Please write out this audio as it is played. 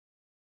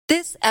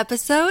This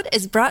episode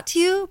is brought to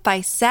you by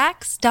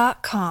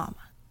Sax.com.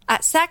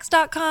 At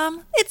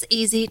Sax.com, it's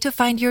easy to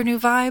find your new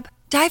vibe.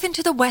 Dive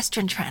into the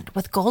Western trend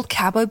with gold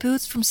cowboy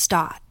boots from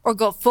Stott, or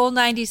go full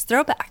 90s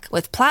throwback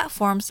with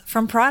platforms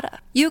from Prada.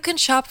 You can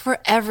shop for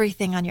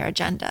everything on your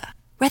agenda,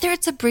 whether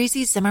it's a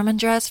breezy Zimmermann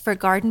dress for a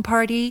garden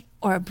party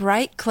or a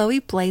bright Chloe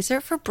blazer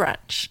for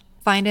brunch.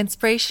 Find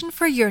inspiration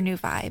for your new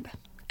vibe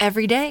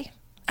every day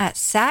at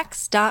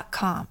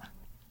Sax.com.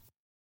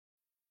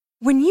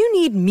 When you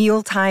need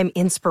mealtime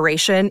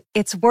inspiration,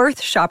 it's worth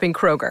shopping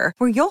Kroger,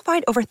 where you'll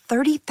find over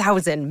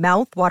 30,000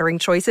 mouth-watering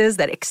choices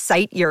that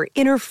excite your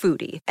inner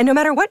foodie. And no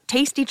matter what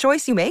tasty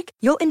choice you make,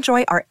 you'll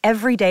enjoy our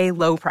everyday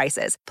low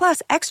prices,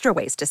 plus extra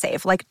ways to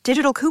save, like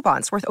digital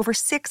coupons worth over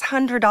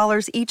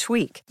 $600 each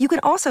week. You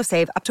can also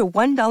save up to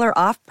 $1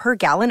 off per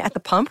gallon at the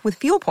pump with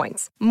fuel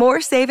points.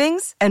 More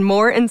savings and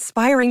more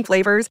inspiring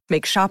flavors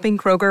make shopping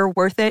Kroger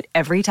worth it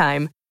every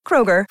time.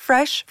 Kroger,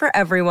 fresh for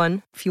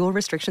everyone. Fuel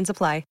restrictions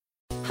apply.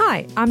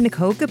 Hi, I'm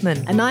Nicole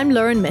Goodman. And I'm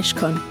Lauren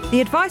Mishkon. The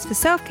advice for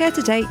self-care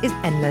today is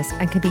endless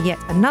and can be yet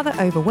another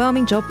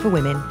overwhelming job for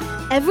women.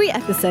 Every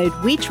episode,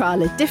 we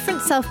trial a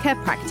different self-care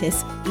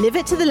practice, live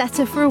it to the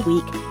letter for a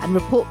week, and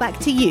report back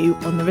to you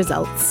on the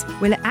results.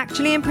 Will it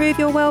actually improve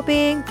your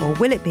well-being, or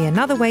will it be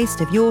another waste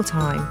of your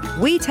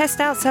time? We test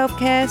out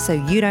self-care so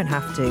you don't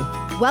have to.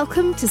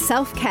 Welcome to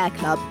Self-Care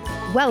Club.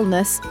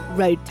 Wellness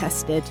road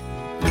tested.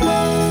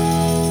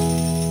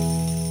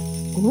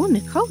 Oh,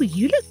 Nicole,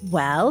 you look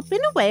well.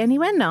 Been away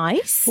anywhere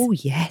nice? Oh,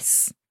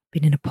 yes.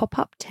 Been in a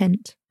pop-up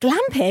tent.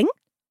 Glamping?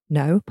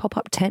 No,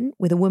 pop-up tent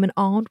with a woman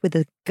armed with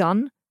a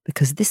gun,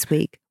 because this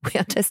week we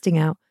are testing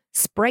out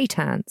spray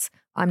tans.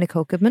 I'm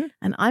Nicole Goodman.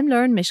 And I'm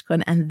Lauren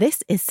Mishkon, and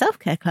this is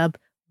Self-Care Club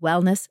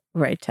Wellness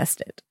Road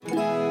Tested.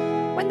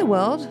 When the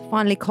world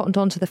finally cottoned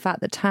on to the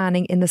fact that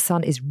tanning in the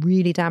sun is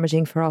really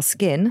damaging for our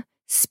skin,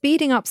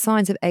 speeding up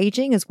signs of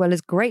aging as well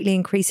as greatly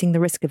increasing the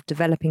risk of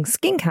developing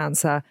skin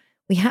cancer,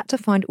 we had to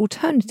find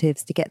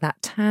alternatives to get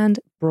that tanned,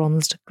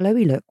 bronzed,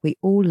 glowy look we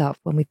all love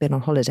when we've been on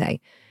holiday.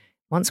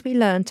 Once we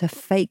learned to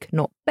fake,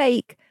 not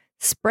bake,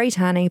 spray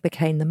tanning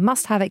became the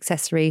must-have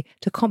accessory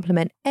to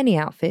complement any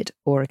outfit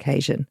or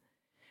occasion.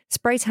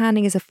 Spray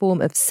tanning is a form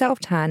of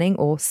self-tanning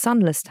or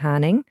sunless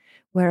tanning,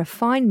 where a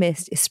fine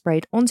mist is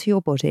sprayed onto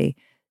your body.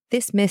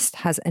 This mist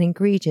has an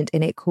ingredient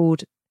in it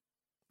called...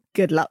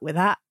 Good luck with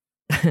that.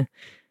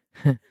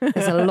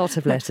 There's a lot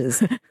of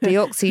letters.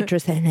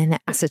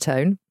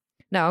 Deoxyacetone.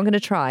 No, I'm going to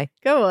try.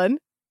 Go on.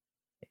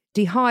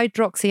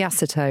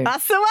 Dihydroxyacetone.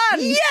 That's the one.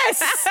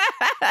 Yes!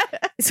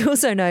 It's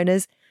also known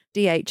as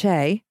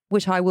DHA,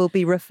 which I will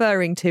be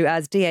referring to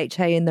as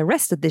DHA in the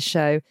rest of this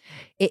show.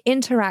 It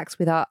interacts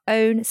with our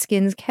own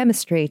skin's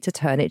chemistry to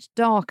turn it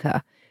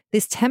darker.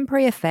 This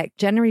temporary effect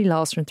generally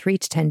lasts from 3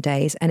 to 10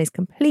 days and is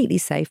completely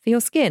safe for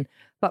your skin.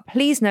 But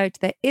please note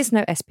there is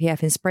no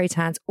SPF in spray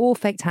tans or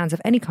fake tans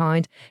of any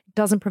kind. It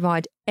doesn't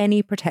provide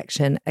any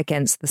protection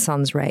against the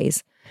sun's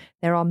rays.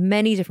 There are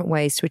many different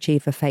ways to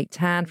achieve a fake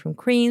tan, from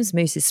creams,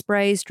 mousses,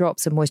 sprays,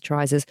 drops and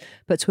moisturisers.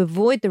 But to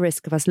avoid the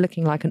risk of us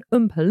looking like an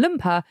Oompa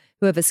Loompa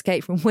who have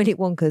escaped from Willy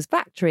Wonka's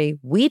factory,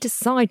 we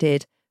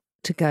decided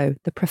to go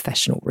the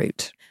professional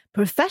route.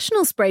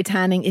 Professional spray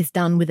tanning is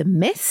done with a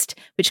mist,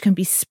 which can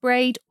be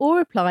sprayed or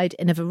applied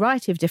in a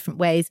variety of different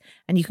ways,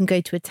 and you can go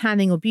to a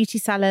tanning or beauty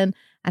salon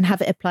and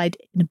have it applied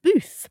in a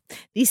booth.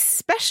 These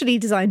specially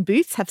designed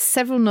booths have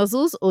several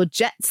nozzles or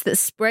jets that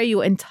spray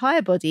your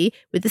entire body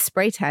with the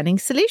spray tanning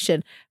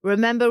solution.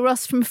 Remember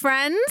Ross from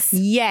Friends?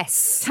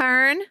 Yes.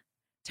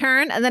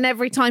 Turn, and then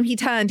every time he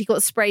turned, he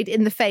got sprayed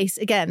in the face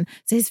again.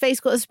 So his face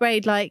got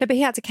sprayed like... No, but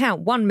he had to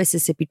count 1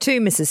 Mississippi,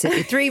 2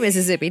 Mississippi, 3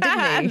 Mississippi, didn't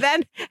he? And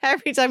then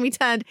every time he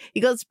turned, he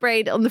got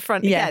sprayed on the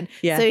front again.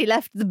 Yeah. So he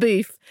left the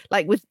booth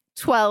like with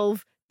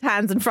 12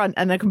 tans in front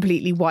and a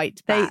completely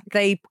white back.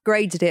 They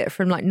graded it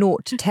from like 0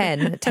 to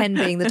 10, 10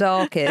 being the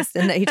darkest,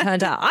 and then he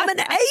turned out, I'm an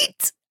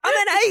 8!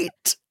 I'm an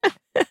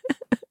 8!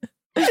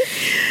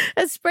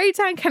 A spray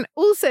tan can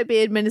also be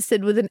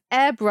administered with an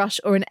airbrush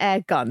or an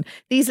air gun.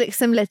 These look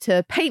similar to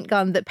a paint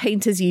gun that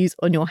painters use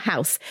on your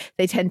house.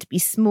 They tend to be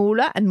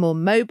smaller and more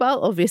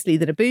mobile, obviously,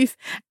 than a booth,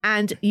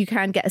 and you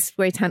can get a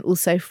spray tan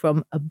also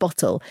from a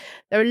bottle.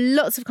 There are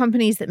lots of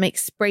companies that make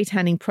spray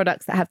tanning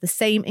products that have the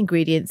same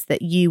ingredients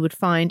that you would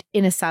find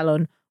in a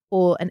salon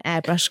or an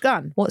airbrush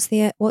gun. What's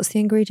the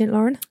ingredient,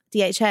 Lauren?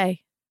 DHA.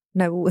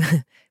 No,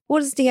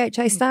 what does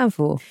DHA stand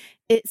for?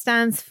 It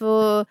stands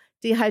for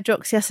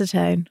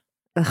dihydroxyacetone.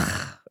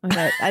 Ugh.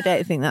 I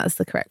don't think that's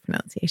the correct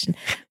pronunciation.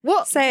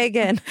 What? Say it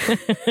again.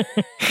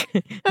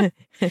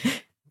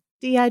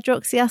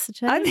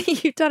 Dihydroxyacetone? I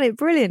think you've done it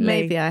brilliantly.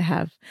 Maybe I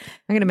have.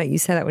 I'm going to make you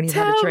say that when you've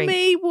had a Tell drink.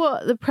 me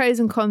what the pros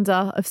and cons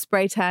are of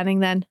spray tanning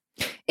then.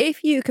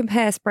 If you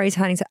compare spray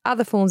tanning to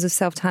other forms of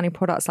self-tanning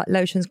products like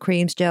lotions,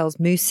 creams, gels,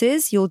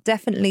 mousses, you'll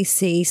definitely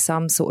see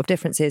some sort of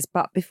differences.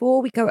 But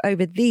before we go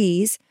over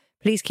these,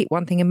 please keep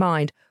one thing in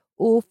mind.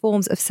 All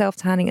forms of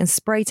self-tanning and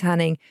spray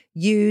tanning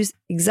use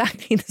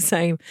exactly the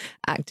same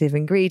active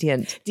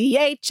ingredient.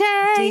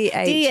 DHA,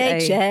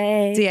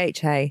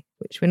 DHA,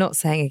 which we're not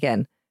saying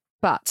again.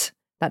 But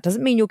That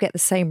doesn't mean you'll get the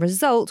same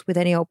result with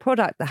any old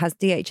product that has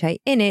DHA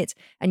in it,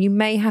 and you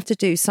may have to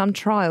do some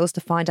trials to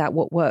find out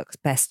what works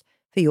best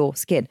for your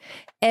skin.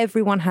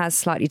 Everyone has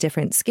slightly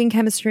different skin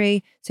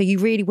chemistry, so you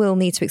really will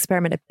need to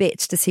experiment a bit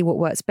to see what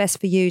works best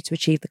for you to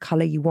achieve the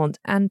colour you want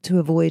and to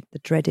avoid the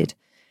dreaded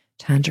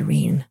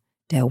tangerine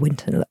Dale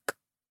Winton look.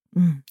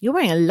 You're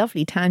wearing a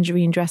lovely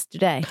tangerine dress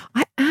today.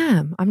 I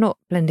am. I'm not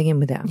blending in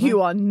with it.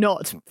 You are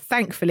not.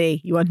 Thankfully,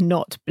 you are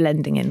not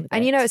blending in with it.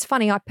 And you know, it's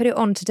funny. I put it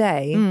on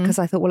today because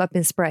I thought, well, I've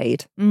been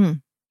sprayed.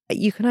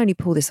 You can only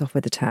pull this off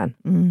with a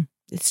tan.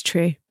 It's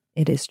true.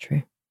 It is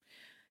true.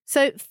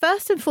 So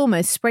first and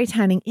foremost, spray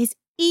tanning is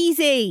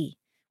easy.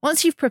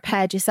 Once you've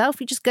prepared yourself,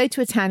 you just go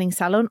to a tanning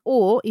salon,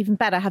 or even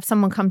better, have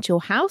someone come to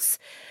your house.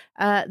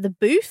 The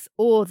booth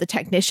or the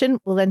technician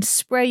will then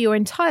spray your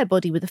entire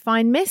body with a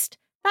fine mist.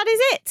 That is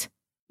it.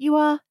 You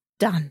are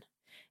done.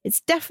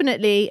 It's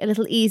definitely a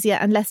little easier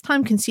and less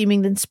time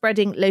consuming than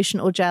spreading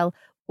lotion or gel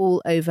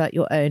all over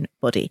your own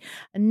body.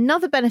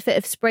 Another benefit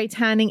of spray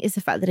tanning is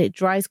the fact that it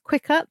dries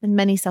quicker than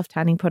many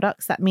self-tanning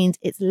products. That means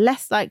it's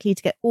less likely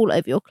to get all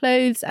over your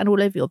clothes and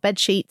all over your bed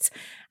sheets.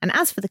 And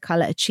as for the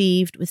colour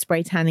achieved with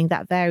spray tanning,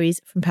 that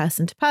varies from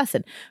person to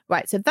person.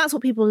 Right, so that's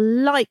what people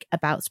like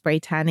about spray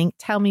tanning.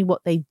 Tell me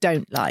what they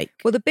don't like.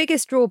 Well, the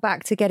biggest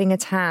drawback to getting a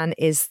tan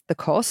is the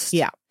cost.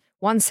 Yeah.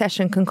 One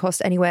session can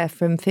cost anywhere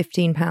from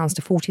 £15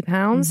 to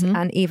 £40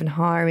 and even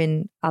higher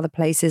in other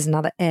places and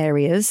other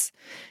areas.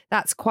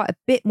 That's quite a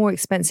bit more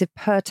expensive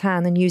per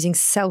tan than using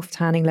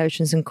self-tanning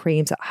lotions and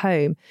creams at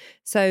home.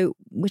 So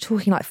we're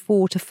talking like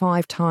 4 to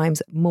 5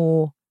 times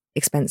more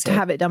expensive. To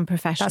have it done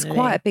professionally. That's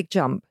quite a big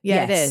jump.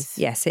 Yeah, yes, it is.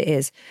 Yes, it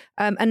is.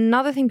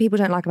 Another thing people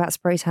don't like about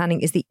spray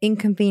tanning is the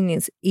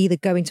inconvenience either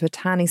going to a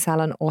tanning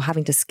salon or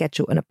having to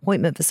schedule an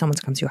appointment for someone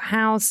to come to your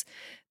house.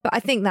 But I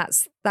think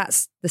that's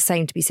the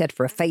same to be said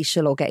for a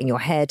facial or getting your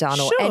hair done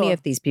or any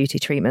of these beauty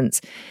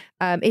treatments.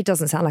 It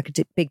doesn't sound like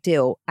a big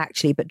deal,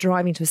 actually, but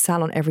driving to a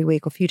salon every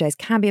week or a few days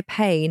can be a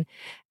pain.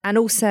 And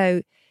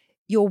also,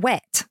 you're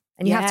wet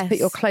and you have to put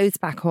your clothes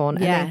back on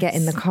and then get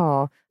in the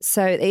car.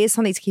 So it is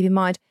something to keep in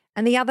mind.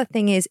 And the other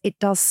thing is it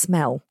does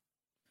smell.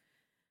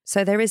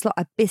 So there is like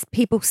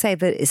people say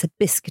that it's a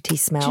biscuity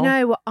smell. Do you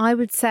know what I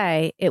would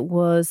say? It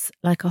was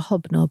like a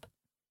hobnob.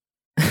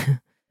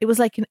 It was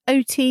like an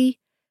oaty.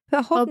 But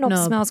a hobnob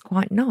smells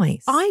quite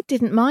nice. I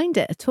didn't mind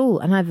it at all.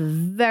 And I have a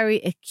very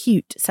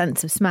acute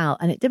sense of smell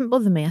and it didn't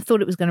bother me. I thought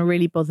it was going to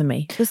really bother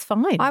me. It was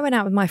fine. I went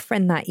out with my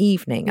friend that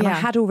evening and I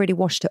had already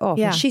washed it off.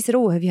 And she said,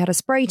 oh, have you had a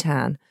spray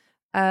tan?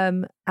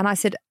 And I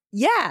said,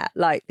 yeah,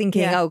 like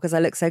thinking, because I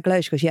look so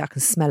glow. She goes, yeah, I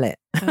can smell it.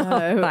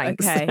 Oh,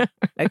 thanks.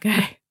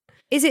 Okay.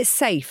 Is it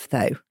safe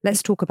though?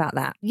 Let's talk about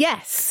that.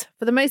 Yes.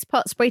 For the most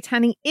part, spray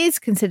tanning is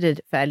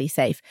considered fairly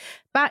safe.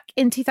 Back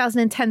in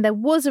 2010, there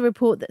was a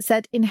report that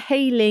said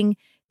inhaling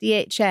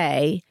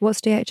DHA.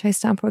 What's DHA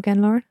stand for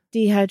again, Lauren?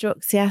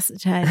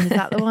 Dehydroxyacetone. Is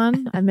that the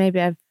one? And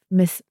maybe I've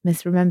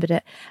misremembered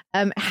it.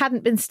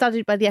 Hadn't been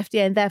studied by the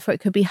FDA and therefore it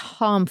could be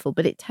harmful.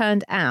 But it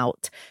turned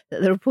out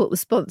that the report was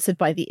sponsored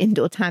by the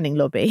indoor tanning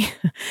lobby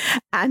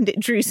and it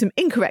drew some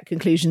incorrect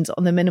conclusions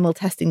on the minimal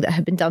testing that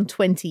had been done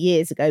 20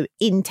 years ago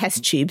in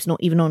test tubes, not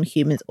even on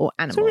humans or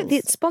animals. So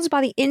it's sponsored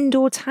by the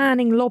indoor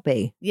tanning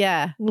lobby?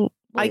 Yeah.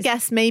 I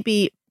guess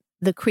maybe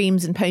the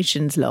creams and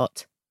potions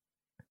lot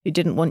who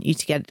didn't want you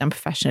to get it done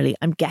professionally,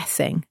 I'm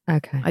guessing.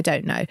 Okay. I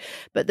don't know.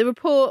 But the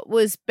report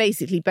was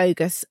basically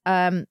bogus.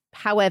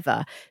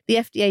 However, the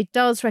FDA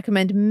does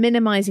recommend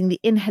minimizing the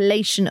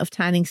inhalation of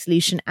tanning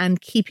solution and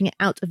keeping it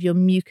out of your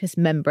mucous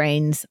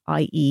membranes,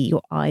 i.e.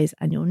 your eyes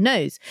and your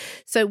nose.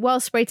 So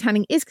while spray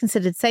tanning is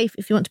considered safe,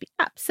 if you want to be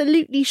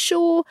absolutely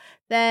sure,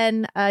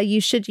 then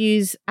you should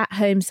use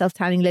at-home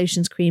self-tanning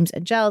lotions, creams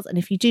and gels. And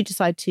if you do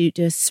decide to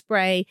do a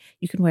spray,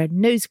 you can wear a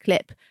nose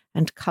clip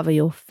and cover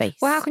your face.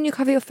 Well, how can you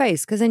cover your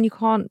face? Because then you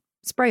can't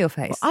spray your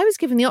face. Well, I was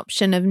given the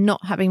option of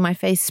not having my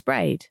face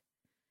sprayed.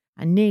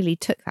 I nearly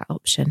took that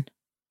option.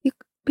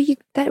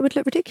 That would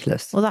look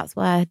ridiculous. Well, that's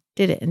why I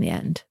did it in the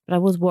end. But I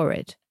was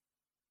worried.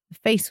 The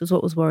face was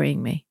what was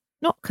worrying me.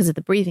 Not because of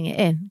the breathing it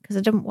in, because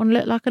I didn't want to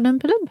look like an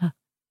Oompa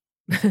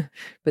Loompa.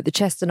 But the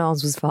chest and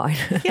arms was fine.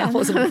 Yeah, that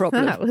wasn't a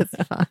problem. That was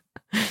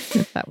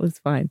fine. That was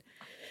fine.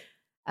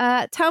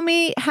 Tell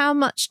me, how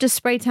much does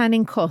spray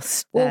tanning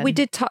cost? Well, we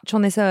did touch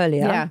on this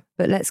earlier,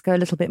 but let's go a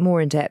little bit more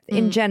in depth.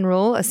 In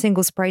general, a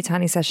single spray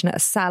tanning session at a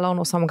salon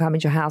or someone coming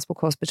to your house will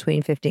cost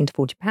between £15 to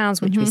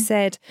 £40, which we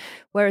said.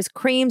 Whereas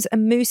creams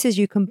and mousses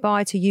you can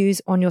buy to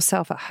use on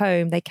yourself at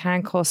home, they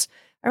can cost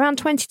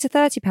around £20 to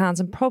 £30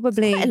 and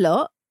probably... That's quite a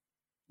lot.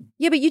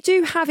 Yeah, but you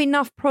do have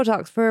enough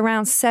product for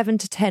around 7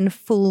 to 10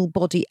 full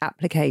body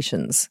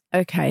applications.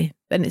 Okay,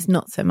 then it's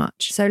not so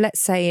much. So let's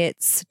say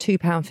it's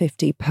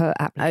 £2.50 per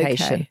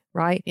application,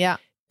 right? Yeah.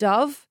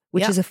 Dove,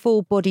 which is a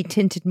full body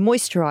tinted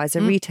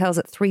moisturiser, retails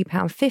at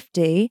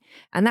 £3.50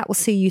 and that will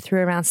see you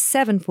through around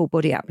 7 full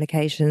body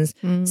applications.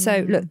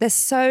 So look, there's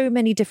so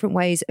many different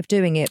ways of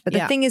doing it. But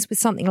the thing is with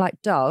something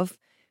like Dove,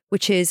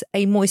 which is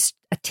a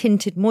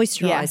tinted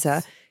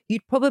moisturiser,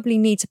 you'd probably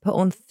need to put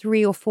on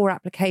 3 or 4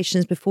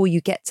 applications before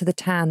you get to the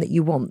tan that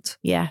you want.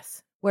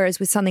 Yes. Whereas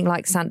with something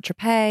like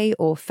Saint-Tropez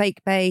or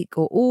Fake Bake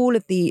or all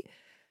of the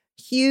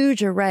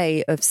huge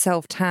array of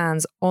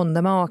self-tans on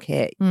the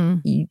market,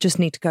 you just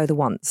need to go the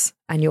once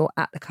and you're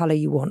at the colour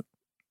you want.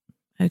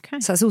 Okay.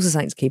 So that's also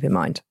something to keep in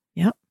mind.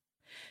 Yep.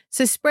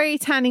 So spray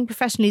tanning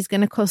professionally is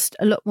going to cost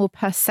a lot more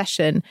per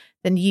session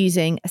than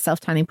using a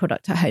self-tanning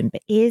product at home.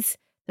 But is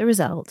the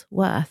result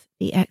worth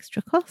the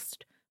extra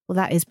cost? Well,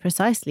 that is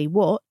precisely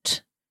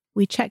what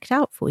we checked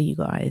out for you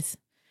guys.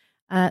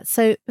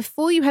 So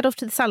before you head off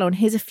to the salon,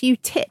 here's a few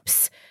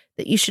tips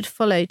that you should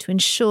follow to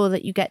ensure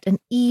that you get an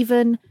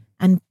even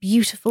and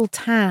beautiful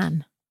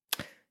tan.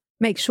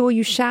 Make sure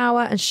you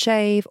shower and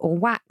shave or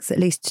wax at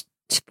least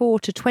 4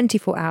 to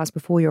 24 hours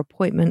before your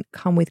appointment.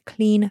 Come with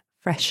clean,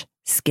 fresh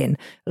skin.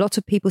 A lot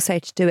of people say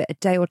to do it a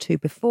day or two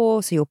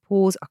before so your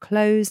pores are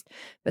closed,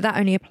 but that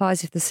only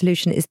applies if the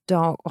solution is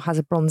dark or has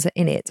a bronzer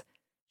in it.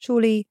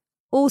 Surely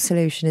all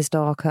solution is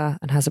darker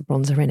and has a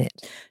bronzer in it.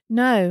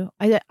 No,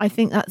 I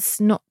think that's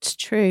not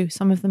true.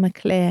 Some of them are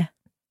clear.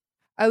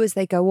 Oh, as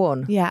they go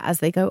on? Yeah, as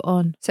they go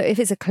on. So if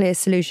it's a clear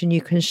solution,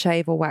 you can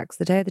shave or wax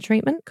the day of the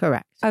treatment?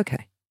 Correct.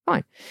 Okay,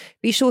 fine.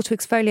 Be sure to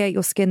exfoliate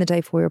your skin the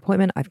day before your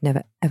appointment. I've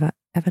never,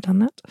 ever done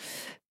that.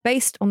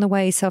 Based on the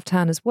way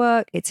self-tanners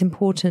work, it's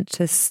important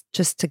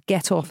to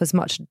get off as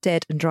much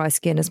dead and dry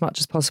skin as much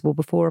as possible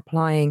before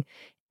applying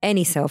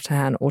any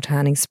self-tan or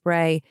tanning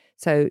spray.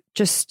 So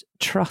just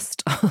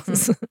trust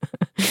us.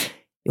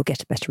 You'll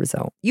get a better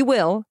result. You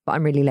will, but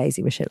I'm really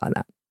lazy with shit like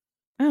that.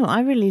 Oh,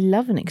 I really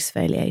love an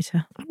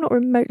exfoliator. I'm not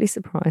remotely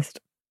surprised.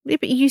 Yeah,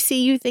 but you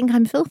think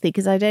I'm filthy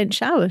because I don't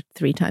shower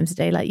 3 times a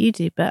day like you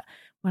do. But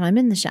when I'm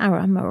in the shower,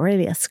 I'm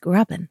really a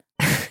scrubbing.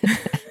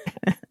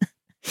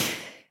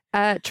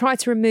 Try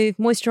to remove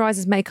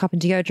moisturizers, makeup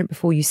and deodorant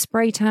before you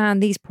spray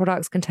tan. These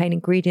products contain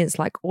ingredients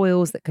like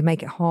oils that can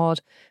make it hard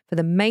for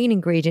the main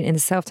ingredient in the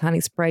self-tanning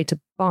spray to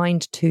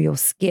bind to your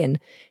skin.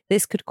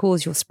 This could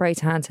cause your spray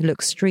tan to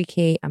look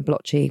streaky and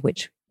blotchy,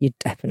 which you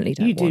definitely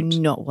don't want. You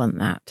do not want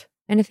that.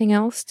 Anything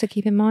else to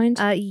keep in mind?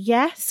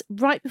 Yes.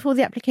 Right before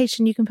the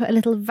application, you can put a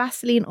little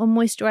Vaseline or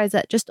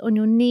moisturizer just on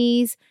your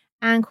knees,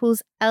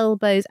 ankles,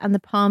 elbows and the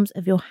palms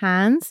of your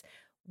hands.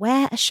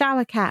 Wear a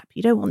shower cap.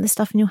 You don't want this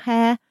stuff in your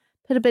hair.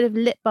 Put a bit of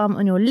lip balm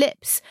on your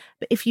lips.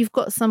 But if you've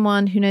got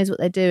someone who knows what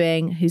they're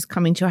doing, who's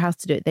coming to your house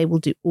to do it, they will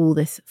do all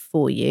this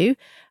for you.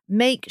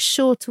 Make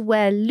sure to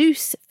wear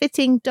loose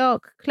fitting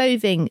dark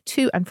clothing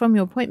to and from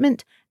your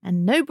appointment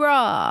and no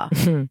bra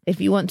if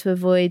you want to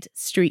avoid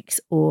streaks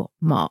or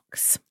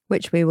marks.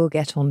 Which we will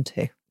get on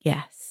to.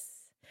 Yes.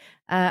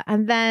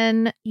 And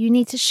then you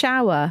need to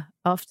shower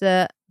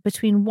after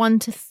between 1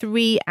 to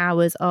 3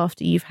 hours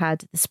after you've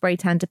had the spray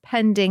tan,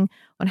 depending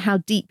on how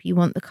deep you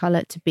want the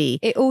colour to be.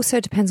 It also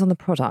depends on the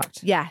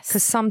product. Yes.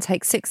 Because some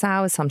take 6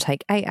 hours, some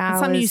take 8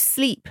 hours. And some you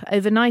sleep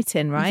overnight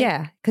in, right?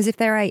 Yeah, because if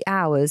they're 8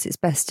 hours, it's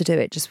best to do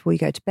it just before you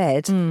go to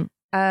bed.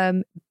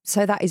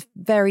 So that is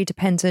very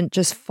dependent.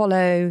 Just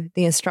follow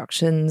the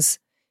instructions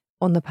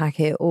on the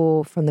packet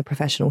or from the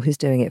professional who's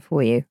doing it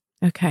for you.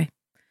 Okay.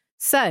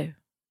 So,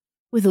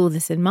 with all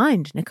this in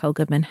mind, Nicole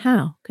Goodman,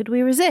 how could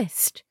we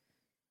resist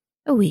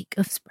a week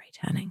of spray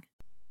tanning?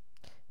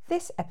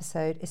 This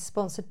episode is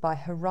sponsored by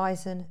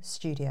Horizon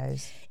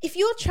Studios. If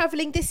you're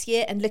travelling this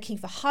year and looking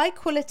for high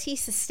quality,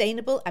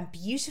 sustainable and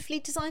beautifully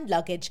designed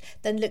luggage,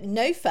 then look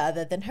no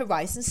further than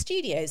Horizon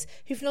Studios,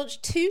 who've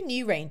launched 2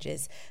 new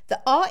ranges.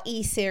 The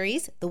RE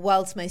series, the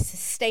world's most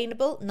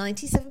sustainable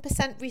 97%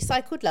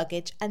 recycled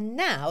luggage, and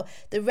now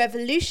the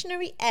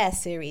revolutionary Air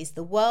series,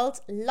 the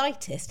world's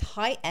lightest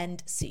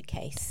high-end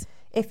suitcase.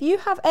 If you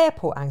have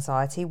airport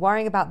anxiety,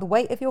 worrying about the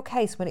weight of your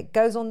case when it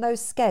goes on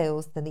those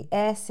scales, then the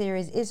Air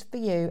series is for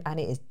you, and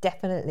it is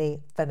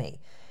definitely for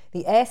me.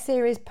 The Air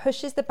series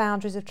pushes the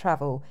boundaries of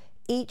travel.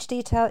 Each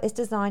detail is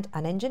designed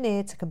and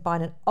engineered to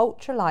combine an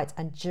ultralight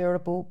and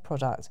durable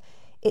product.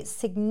 It's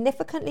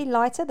significantly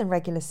lighter than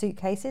regular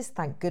suitcases.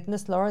 Thank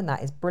goodness, Lauren,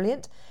 that is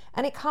brilliant.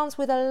 And it comes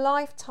with a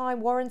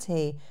lifetime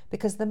warranty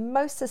because the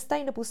most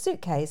sustainable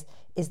suitcase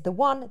is the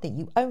one that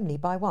you only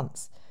buy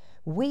once.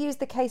 We used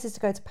the cases to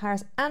go to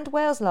Paris and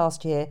Wales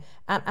last year,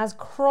 and as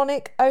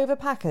chronic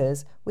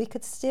overpackers, we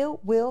could still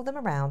wheel them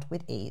around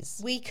with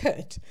ease. We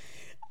could.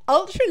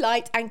 Ultra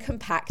light and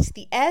compact,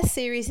 the Air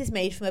series is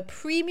made from a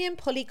premium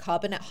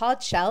polycarbonate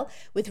hard shell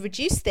with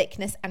reduced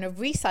thickness and a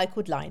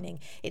recycled lining.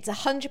 It's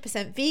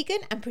 100% vegan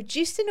and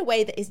produced in a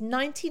way that is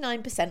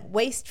 99%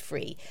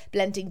 waste-free,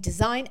 blending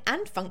design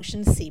and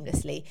function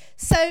seamlessly.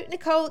 So,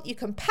 Nicole, you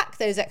can pack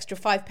those extra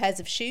 5 pairs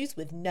of shoes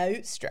with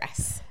no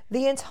stress.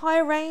 The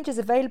entire range is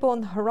available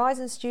on the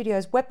Horizon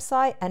Studios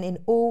website and in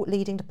all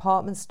leading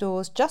department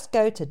stores. Just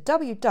go to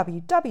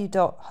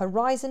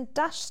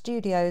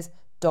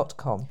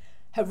www.horizon-studios.com.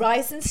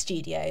 Horizon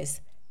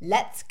Studios.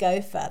 Let's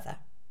go further.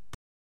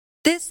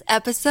 This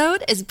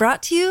episode is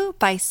brought to you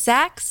by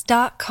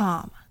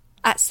Saks.com.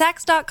 At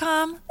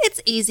Saks.com,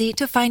 it's easy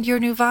to find your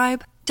new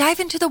vibe. Dive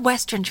into the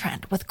Western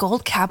trend with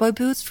gold cowboy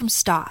boots from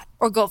Stott,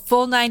 or go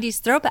full 90s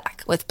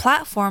throwback with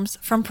platforms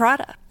from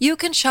Prada. You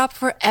can shop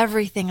for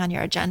everything on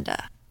your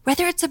agenda,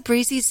 whether it's a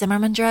breezy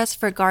Zimmermann dress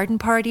for a garden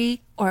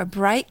party or a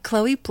bright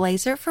Chloe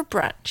blazer for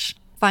brunch.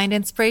 Find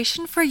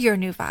inspiration for your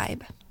new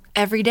vibe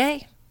every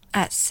day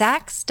at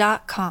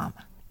Sax.com.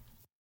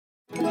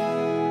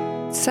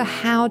 So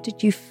how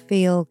did you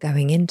feel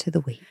going into the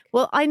week?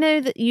 Well, I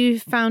know that you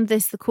found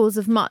this the cause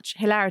of much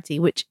hilarity,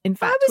 which in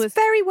fact I was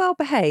very well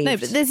behaved. No,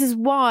 but this is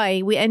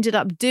why we ended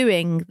up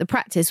doing the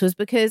practice, was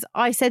because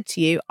I said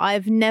to you,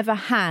 I've never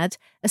had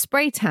a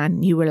spray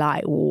tan. You were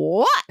like,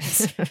 what?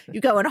 You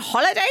go on a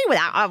holiday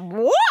without a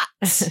what?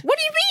 What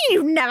do you mean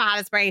you've never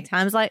had a spray tan?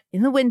 I was like,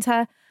 in the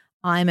winter,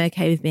 I'm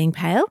okay with being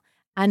pale.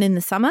 And in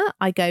the summer,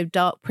 I go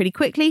dark pretty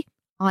quickly.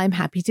 I'm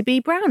happy to be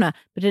browner.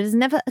 But it has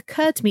never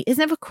occurred to me. It's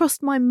never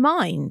crossed my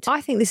mind. I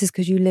think this is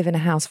because you live in a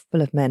house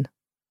full of men.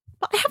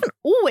 But I haven't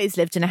always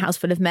lived in a house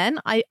full of men.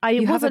 I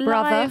You was have a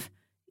brother? alive.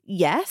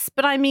 Yes,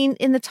 but I mean,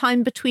 in the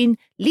time between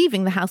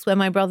leaving the house where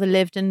my brother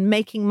lived and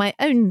making my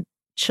own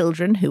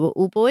children, who were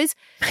all boys,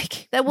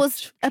 there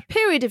was a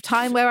period of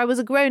time where I was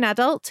a grown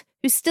adult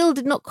who still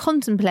did not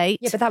contemplate.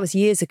 Yeah, but that was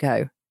years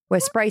ago, where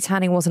spray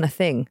tanning wasn't a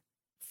thing.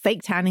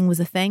 Fake tanning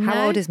was a thing. How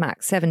no? old is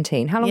Max?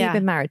 17. How long have Yeah. you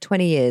been married?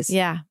 20 years.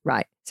 Yeah.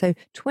 Right. So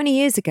 20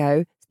 years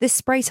ago, this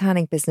spray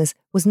tanning business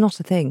was not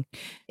a thing.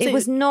 It So-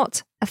 was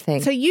not a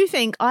thing. So you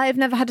think I have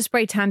never had a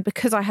spray tan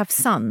because I have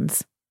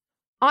sons?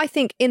 I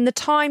think in the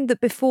time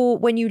that before,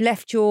 when you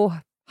left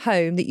your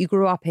home that you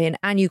grew up in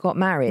and you got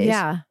married,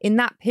 Yeah. in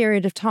that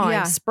period of time,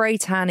 Yeah. spray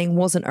tanning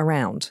wasn't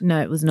around. No,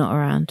 it was not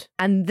around.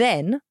 And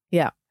then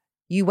Yeah.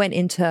 you went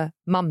into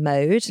mum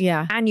mode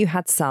Yeah. and you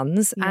had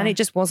sons and Yeah. it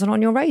just wasn't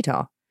on your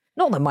radar.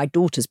 Not that my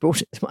daughters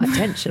brought it to my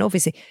attention,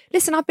 obviously.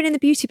 Listen, I've been in the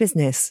beauty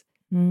business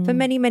for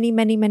many, many,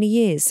 many, many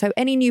years. So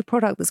any new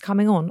product that's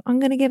coming on, I'm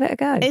going to give it a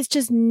go. It's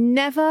just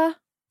never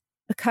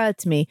occurred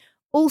to me.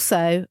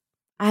 Also,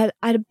 I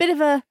had a bit of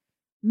a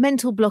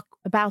mental block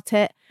about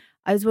it.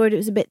 I was worried it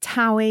was a bit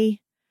towy.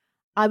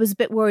 I was a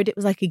bit worried it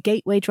was like a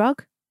gateway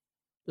drug.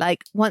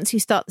 Like once you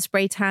start the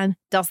spray tan,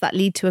 does that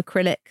lead to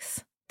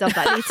acrylics?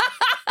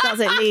 Does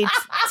it lead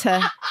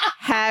to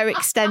hair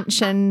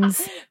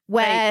extensions?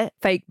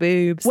 Fake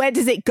boobs, Where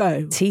does it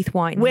go? teeth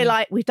whitening,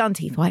 We've done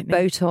teeth whitening.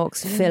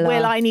 Botox, filler.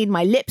 Will I need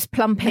my lips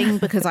plumping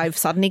because I've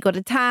suddenly got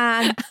a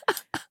tan?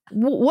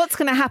 What's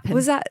going to happen?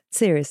 Was that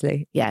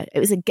seriously? Yeah, it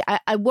was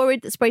I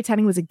worried that spray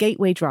tanning was a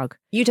gateway drug.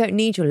 You don't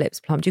need your lips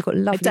plumped. You've got I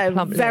lovely don't,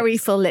 plump very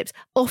lips. full lips.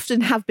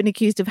 Often have been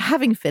accused of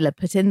having filler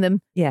put in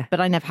them, Yeah.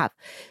 but I never have.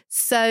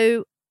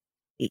 So,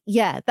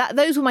 yeah,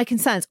 those were my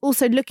concerns.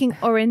 Also, looking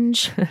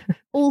orange.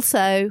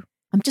 Also,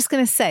 I'm just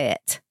going to say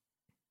it.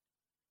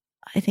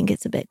 I think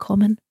it's a bit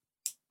common.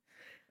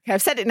 Okay,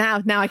 I've said it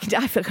now. Now I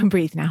can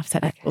breathe now. I've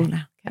said it all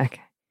now. Okay.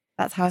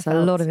 That's how I That's felt. a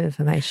lot of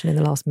information in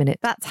the last minute.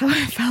 That's how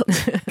I felt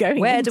going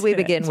Where do into we it.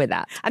 begin with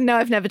that? And no,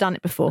 I've never done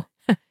it before.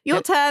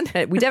 Your turn.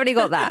 We definitely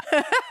got that.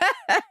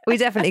 We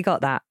definitely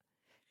got that.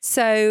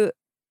 So,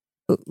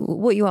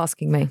 what are you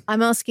asking me?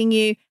 I'm asking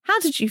you, how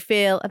did you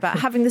feel about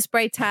having the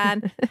spray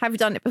tan? Have you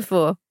done it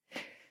before?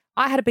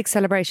 I had a big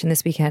celebration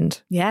this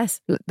weekend.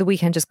 Yes. The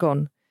weekend just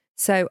gone.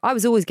 So I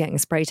was always getting a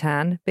spray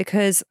tan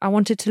because I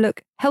wanted to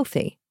look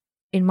healthy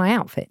in my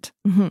outfit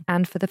Mm-hmm.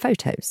 and for the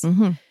photos.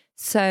 Mm-hmm.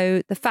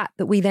 So the fact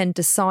that we then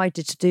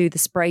decided to do the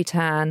spray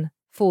tan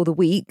for the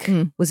week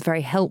Mm. was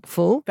very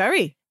helpful.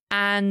 Very.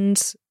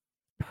 And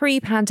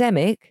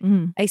pre-pandemic,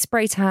 Mm. a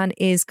spray tan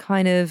is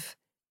kind of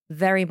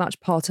very much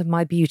part of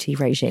my beauty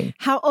regime.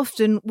 How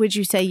often would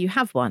you say you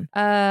have one?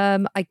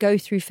 I go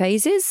through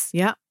phases.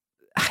 Yeah.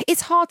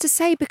 It's hard to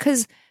say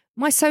because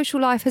my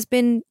social life has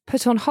been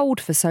put on hold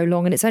for so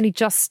long and it's only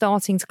just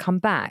starting to come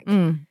back.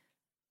 Mm.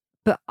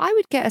 But I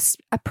would get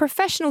a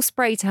professional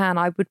spray tan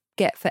I would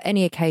get for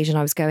any occasion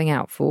I was going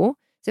out for.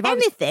 So if I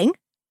was, Anything?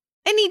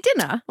 Any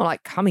dinner? well,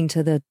 like coming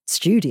to the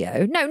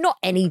studio. No, not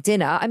any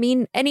dinner. I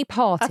mean, any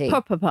party. A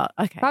proper part.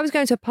 Okay. If I was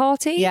going to a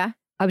party, Yeah.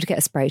 I would get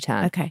a spray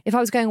tan. Okay. If I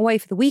was going away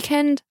for the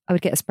weekend, I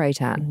would get a spray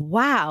tan.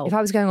 Wow. If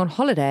I was going on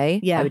holiday,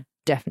 Yeah. I would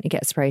definitely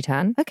get a spray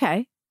tan.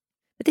 Okay.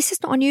 But this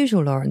is not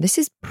unusual, Lauren. This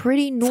is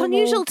pretty normal. It's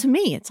unusual to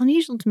me. It's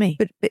unusual to me.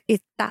 But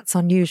that's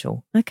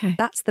unusual. Okay.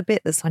 That's the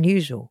bit that's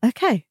unusual.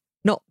 Okay.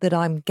 Not that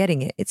I'm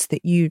getting it. It's that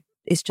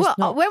it's just Well,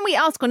 not. when we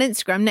ask on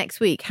Instagram next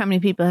week how many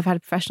people have had a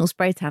professional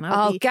spray tan,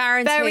 I'll be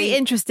guarantee very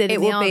interested in it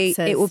the will be.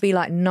 answers. It will be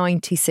like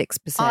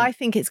 96%. I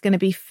think it's going to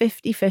be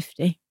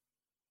 50-50.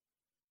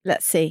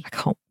 Let's see. I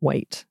can't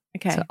wait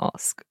Okay. to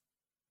ask.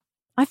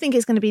 I think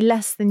it's going to be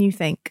less than you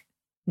think.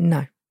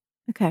 No.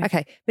 Okay.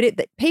 Okay.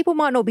 But people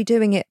might not be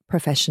doing it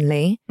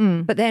professionally,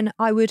 Mm. but then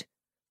I would,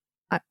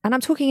 and I'm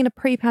talking in a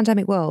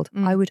pre-pandemic world,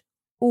 Mm. I would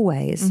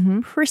always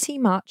Mhm. pretty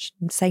much,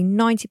 say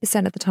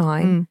 90% of the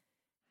time,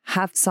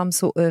 have some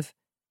sort of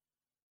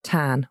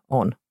tan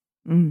on,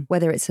 Mm.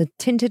 whether it's a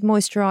tinted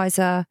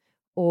moisturizer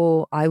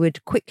or I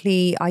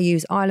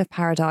use Isle of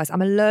Paradise.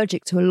 I'm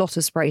allergic to a lot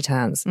of spray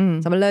tans.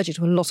 Mm. So I'm allergic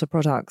to a lot of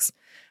products.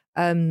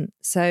 And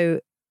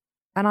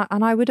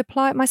I would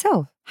apply it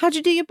myself. How'd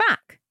you do your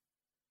back?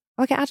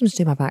 I get Adam to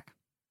do my back.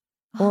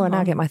 Or I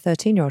now Oh. get my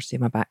 13-year-old to do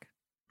my back.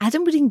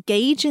 Adam would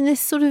engage in this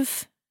sort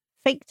of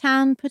fake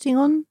tan putting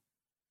on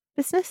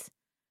business?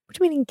 What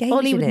do you mean engage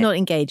Ollie in would it? not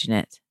engage in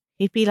it.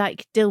 He'd be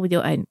like, deal with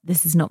your own.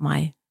 This is not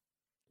my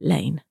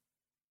lane.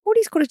 All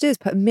he's got to do is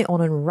put a mitt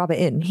on and rub it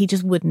in. He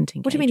just wouldn't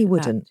engage. What do you mean he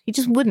with that. wouldn't? He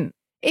just wouldn't.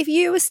 If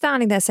you were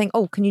standing there saying,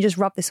 "Oh, can you just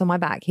rub this on my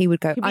back?" He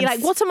would go. He'd be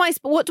like, "What am I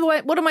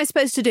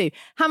supposed to do?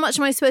 How much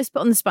am I supposed to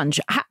put on the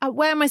sponge?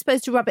 Where am I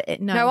supposed to rub it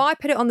in?" No, I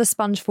put it on the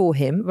sponge for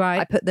him. Right.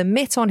 I put the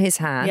mitt on his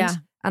hand. Yeah.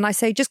 And I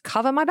say, just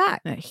cover my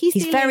back. No,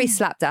 he's very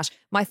slapdash.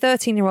 My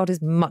 13-year-old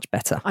is much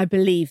better. I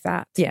believe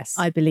that. Yes.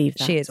 I believe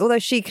that. She is. Although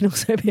she can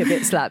also be a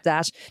bit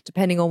slapdash,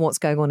 depending on what's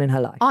going on in her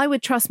life. I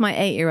would trust my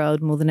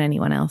 8-year-old more than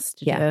anyone else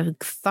to do a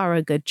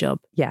thorough, good job.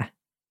 Yeah.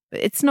 But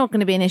it's not going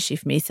to be an issue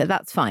for me, so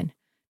that's fine.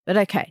 But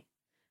okay.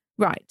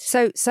 Right.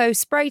 So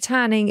spray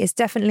tanning is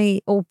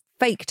definitely, or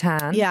fake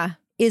tan,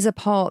 is a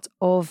part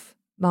of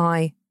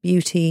my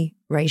beauty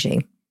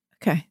regime.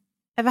 Okay.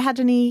 Ever had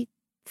any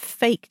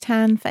fake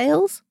tan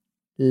fails?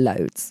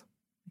 Loads.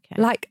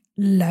 Okay. Like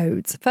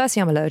loads.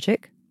 Firstly, I'm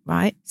allergic.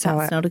 Right. So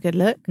that's not a good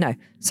look. No.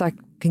 So I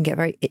can get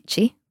very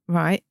itchy.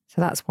 Right.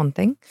 So that's one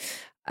thing.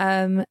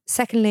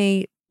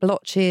 Secondly,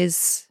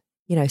 blotches,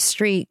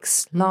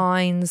 streaks,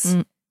 lines.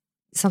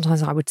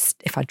 Sometimes I would,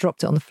 if I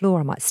dropped it on the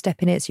floor, I might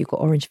step in it. So you've got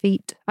orange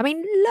feet. I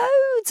mean,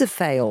 loads of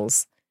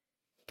fails.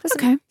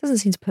 Doesn't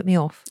seem to put me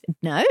off.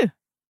 No.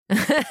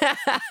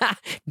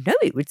 No,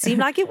 it would seem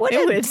like it wouldn't.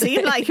 It would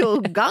seem like you're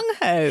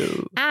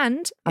gung-ho.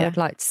 And I would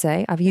like to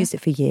say I've used it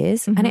for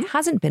years and it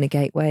hasn't been a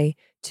gateway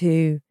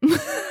to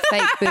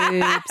fake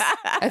boobs.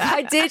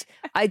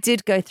 I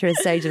did go through a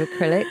stage of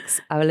acrylics,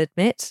 I will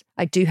admit.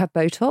 I do have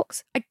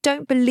Botox. I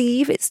don't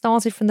believe it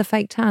started from the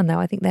fake tan, though.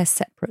 I think they're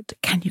separate.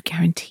 Can you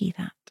guarantee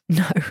that?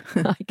 No,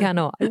 I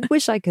cannot. I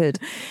wish I could.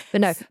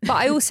 But no. But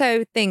I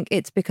also think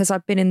it's because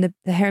I've been in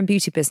the hair and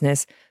beauty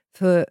business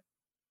for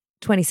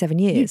 27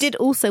 years. You did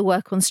also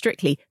work on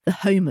Strictly, the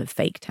home of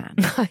fake tan.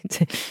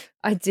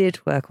 I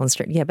did work on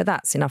Strictly, yeah, but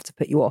that's enough to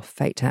put you off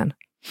fake tan.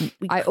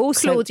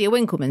 Claudia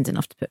Winkleman's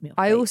enough to put me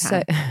off.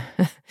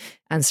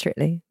 And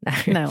Strictly.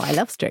 No, I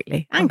love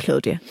Strictly and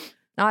Claudia.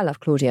 I love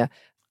Claudia.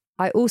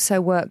 I also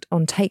worked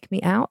on Take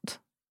Me Out.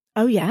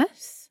 Oh,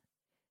 yes.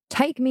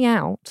 Take Me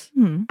Out.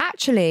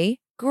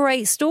 Actually,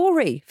 great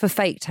story for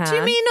fake tan. Do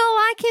you mean all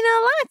like in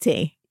a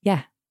laddie?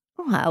 Yeah.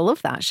 Oh, I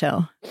love that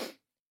show.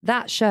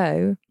 That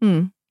show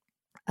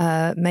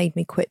made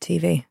me quit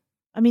TV.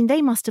 I mean,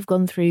 they must have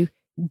gone through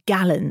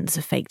gallons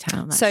of fake tan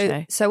on that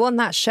show. So on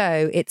that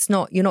show,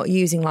 you're not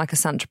using like a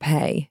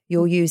Saint-Tropez.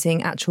 You're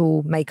using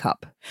actual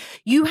makeup.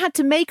 You had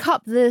to make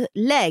up the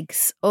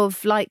legs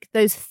of like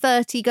those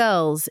 30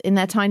 girls in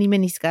their tiny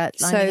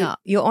miniskirts lining up.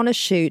 You're on a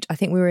shoot. I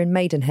think we were in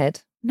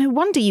Maidenhead. No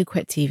wonder you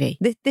quit TV.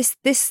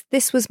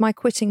 This was my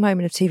quitting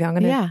moment of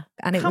TV.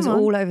 And it was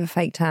all over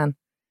fake tan.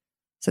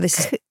 So this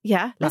is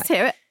let's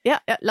hear it. Yeah,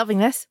 loving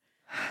this.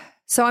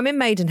 So I'm in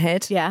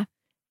Maidenhead. Yeah.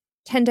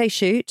 10-day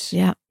shoot.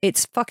 Yeah.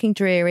 It's fucking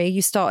dreary.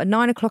 You start at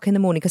 9 o'clock in the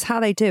morning because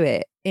how they do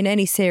it in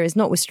any series,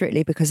 not with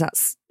Strictly because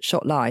that's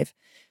shot live.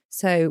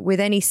 So with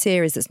any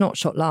series that's not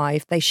shot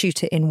live, they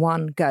shoot it in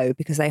one go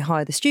because they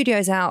hire the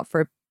studios out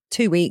for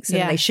 2 weeks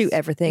and they shoot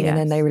everything and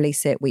then they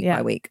release it week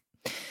by week.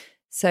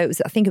 So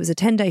I think it was a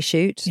 10-day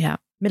shoot. Yeah.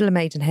 Middle of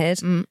Maidenhead.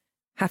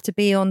 Have to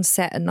be on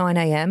set at 9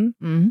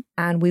 a.m.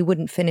 And we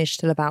wouldn't finish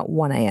till about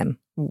 1 a.m.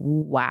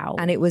 Wow.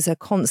 And it was a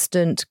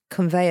constant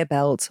conveyor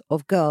belt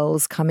of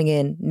girls coming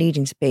in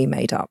needing to be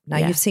made up. Now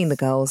you've seen the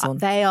girls on.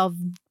 They are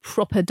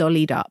proper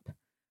dollied up.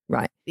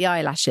 Right. The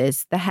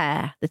eyelashes, the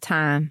hair, the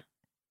tan,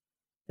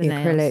 the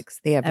nails, acrylics,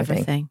 the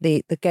everything.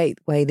 The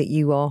gateway that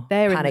you are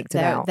panicked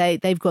about.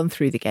 They've gone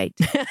through the gate.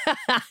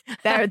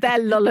 they're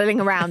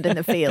lolling around in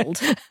the field.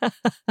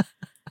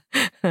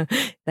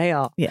 They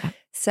are. Yeah.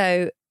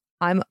 So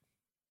I'm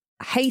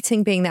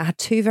hating being there. I had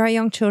 2 very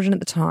young children at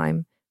the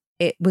time.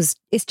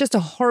 It's just a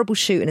horrible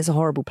shoot and it's a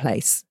horrible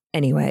place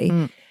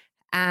anyway.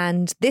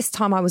 And this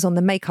time I was on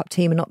the makeup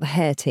team and not the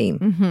hair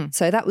team.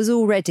 So that was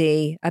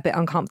already a bit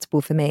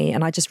uncomfortable for me.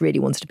 And I just really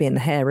wanted to be in the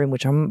hair room,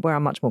 where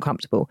I'm much more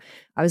comfortable.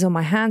 I was on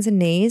my hands and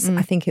knees.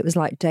 I think it was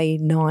like day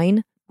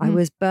 9. I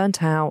was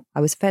burnt out.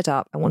 I was fed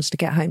up. I wanted to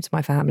get home to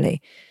my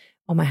family.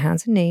 On my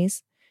hands and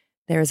knees,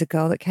 there is a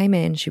girl that came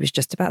in. She was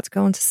just about to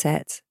go onto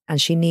set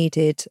and she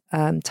needed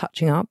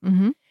touching up.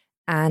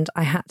 And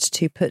I had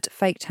to put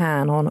fake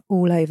tan on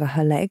all over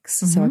her legs.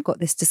 So I've got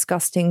this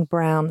disgusting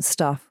brown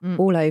stuff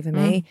all over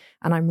me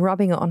and I'm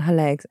rubbing it on her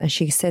legs. And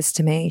she says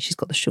to me, she's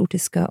got the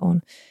shortest skirt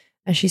on.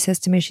 And she says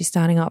to me, she's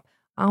standing up,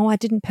 "Oh, I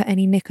didn't put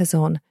any knickers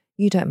on.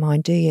 You don't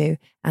mind, do you?"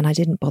 And I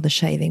didn't bother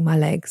shaving my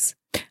legs.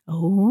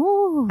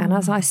 Oh. And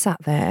as I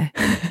sat there,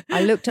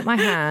 I looked at my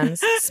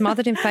hands,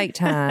 smothered in fake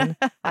tan.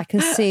 I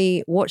can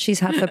see what she's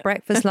had for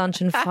breakfast,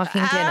 lunch and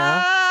fucking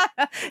dinner.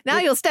 Now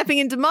you're stepping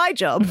into my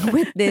job.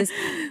 With this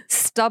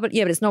stubborn,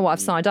 but it's not what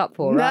I've signed up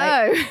for,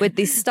 right? No. With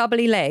these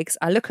stubbly legs,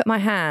 I look at my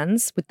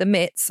hands with the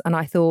mitts and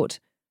I thought,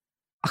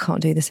 I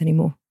can't do this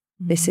anymore.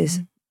 This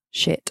is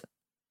shit.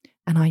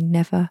 And I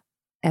never,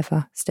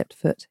 ever stepped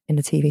foot in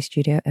a TV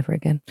studio ever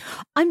again.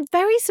 I'm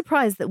very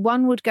surprised that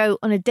one would go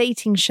on a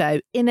dating show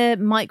in a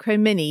micro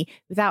mini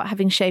without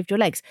having shaved your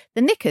legs.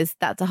 The knickers,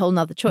 that's a whole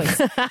nother choice.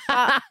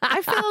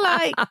 I feel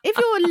like if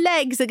your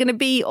legs are going to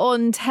be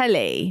on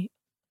telly,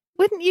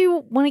 Wouldn't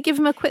you want to give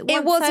him a quick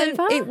once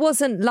over? It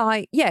wasn't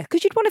like,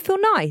 because you'd want to feel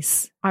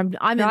nice. I'm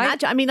right?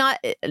 imagining. I mean,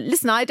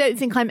 I don't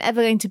think I'm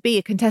ever going to be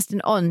a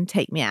contestant on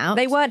Take Me Out.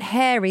 They weren't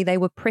hairy, they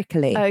were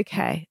prickly.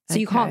 Okay. So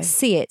you can't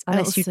see it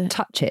unless you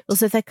touch it.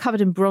 Also, if they're covered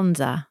in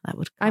bronzer, that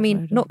would cover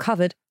it. Not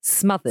covered,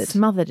 smothered.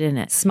 Smothered in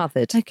it.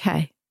 Smothered.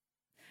 Okay.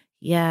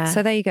 Yeah.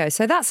 So there you go.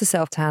 So that's a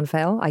self-tan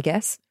fail, I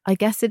guess. I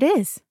guess it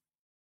is.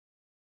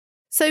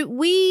 So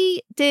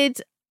we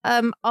did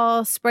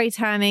our spray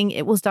tanning.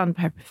 It was done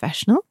by a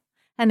professional.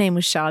 Her name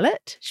was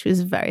Charlotte. She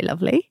was very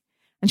lovely.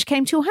 And she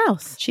came to your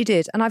house. She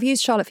did. And I've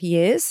used Charlotte for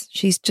years.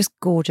 She's just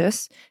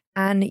gorgeous.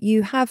 And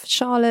you have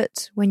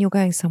Charlotte when you're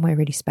going somewhere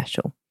really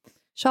special.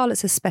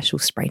 Charlotte's a special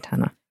spray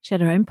tanner. She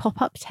had her own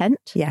pop-up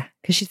tent. Yeah,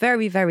 because she's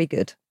very, very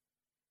good.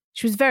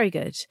 She was very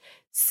good.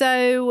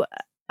 So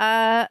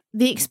the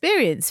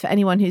experience, for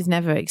anyone who's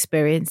never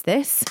experienced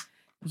this,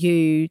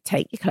 you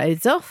take your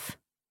clothes off.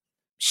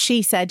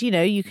 She said,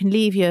 you can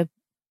leave your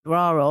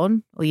bra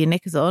on or your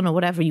knickers on or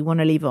whatever you want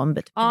to leave on.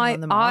 But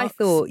I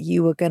thought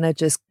you were going to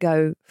just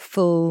go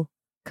full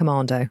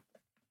commando.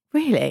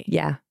 Really?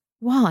 Yeah.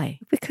 Why?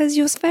 Because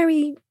you're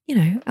very,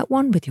 at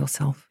one with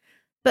yourself.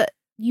 But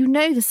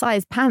the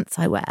size pants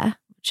I wear,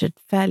 which are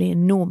fairly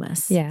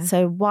enormous. Yeah.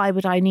 So why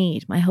would I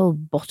need my whole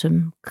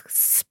bottom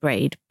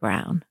sprayed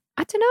brown?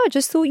 I don't know. I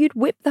just thought you'd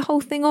whip the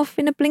whole thing off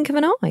in a blink of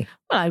an eye.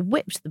 Well, I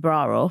whipped the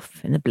bra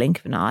off in the blink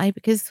of an eye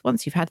because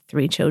once you've had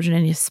 3 children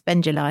and you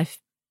spend your life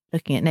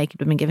looking at naked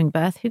women giving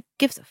birth, who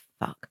gives a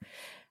fuck?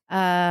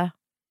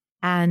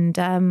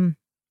 And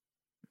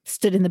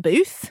stood in the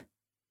booth.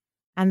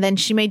 And then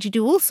she made you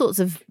do all sorts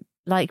of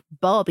like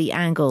Barbie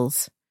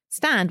angles.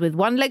 Stand with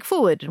one leg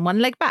forward and one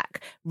leg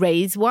back.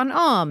 Raise one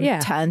arm.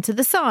 Turn to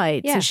the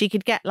side. So she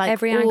could get like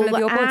every all angle of the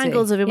your body.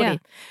 angles of your body.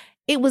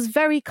 It was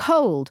very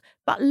cold.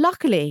 But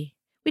luckily,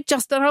 we'd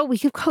just done our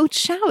week of cold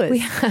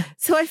showers.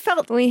 So I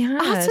felt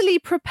utterly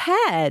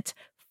prepared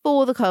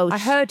for the cold. I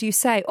heard you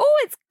say,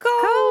 it's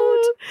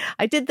cold.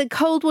 I did the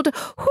cold water,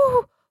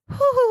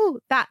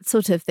 that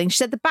sort of thing. She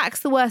said the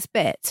back's the worst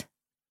bit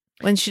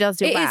when she does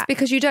your back. It is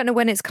because you don't know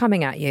when it's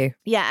coming at you.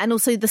 Yeah, and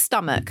also the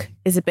stomach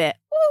is a bit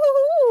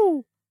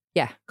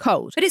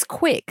cold. But it's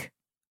quick.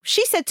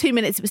 She said 2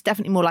 minutes. It was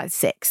definitely more like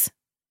 6.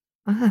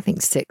 I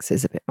think 6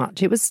 is a bit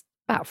much. It was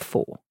about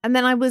 4. And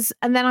then I was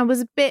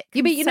a bit.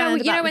 You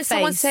know when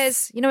someone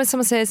says,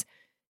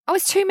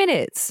 it's 2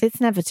 minutes. It's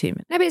never 2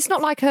 minutes. No, but it's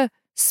not like a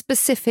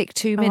specific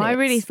 2 minutes. I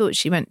really thought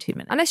she meant 2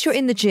 minutes. Unless you're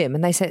in the gym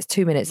and they say it's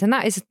 2 minutes, and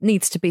that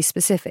needs to be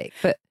specific.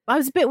 But I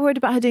was a bit worried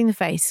about her doing the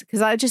face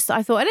because I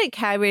thought I don't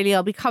care really.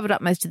 I'll be covered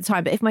up most of the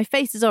time. But if my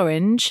face is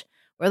orange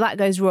or that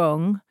goes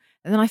wrong,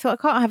 and then I thought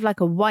I can't have like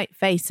a white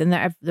face and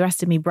the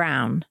rest of me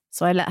brown.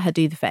 So I let her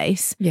do the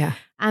face. Yeah.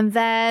 And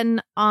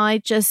then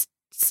I just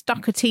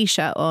stuck a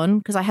t-shirt on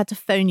because I had to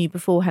phone you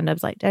beforehand. I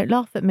was like, don't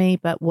laugh at me,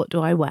 but what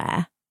do I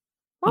wear?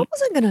 I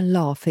wasn't going to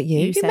laugh at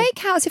you. You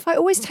make out as if I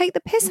always take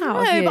the piss out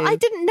of you. No, but I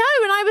didn't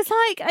know. And I was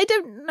like, I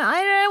don't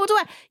know what to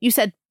wear. You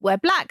said, wear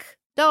black,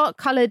 dark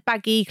coloured,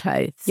 baggy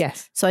clothes.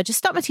 Yes. So I just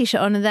stuck my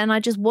t-shirt on and then I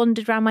just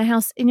wandered around my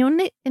house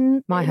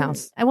my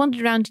house. I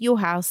wandered around your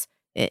house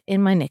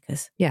in my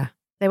knickers. Yeah.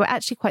 They were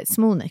actually quite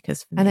small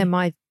knickers for me. And then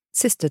my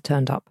sister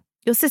turned up.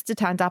 Your sister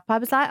turned up. I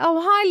was like,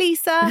 oh, hi,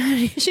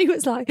 Lisa. She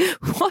was like,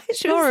 why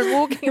is Lauren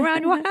walking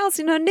around your house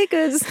in her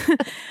knickers?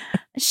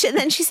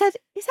 Then she said,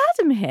 is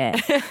Adam here?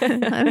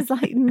 I was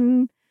like,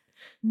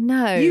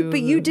 no.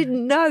 But you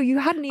didn't know. You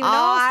hadn't even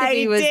asked if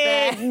he was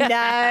there.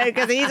 No,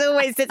 because he's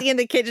always sitting in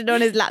the kitchen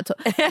on his laptop.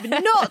 I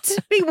would not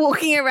be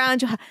walking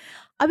around your house.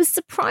 I was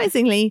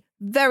surprisingly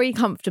very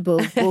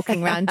comfortable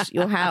walking around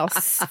your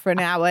house for an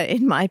hour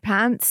in my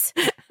pants.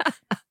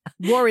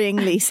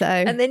 Worryingly so.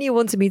 And then you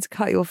wanted me to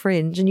cut your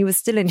fringe and you were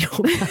still in your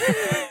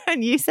pants.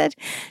 And you said,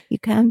 you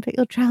can put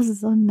your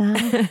trousers on now.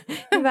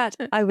 In fact,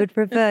 I would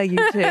prefer you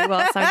to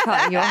whilst I'm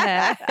cutting your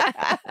hair.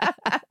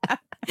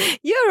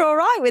 You're all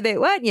right with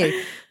it, weren't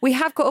you? We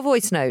have got a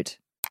voice note.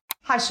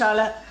 Hi,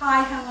 Charlotte.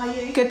 Hi, how are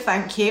you? Good,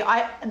 thank you.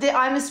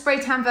 I'm a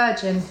spray tan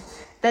virgin.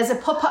 There's a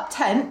pop-up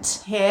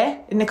tent here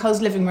in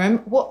Nicole's living room.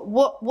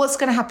 What's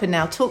going to happen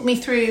now? Talk me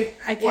through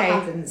what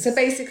happens. So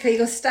basically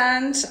you'll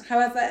stand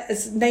however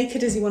as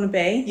naked as you want to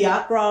be.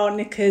 Yeah. Bra,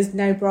 knickers,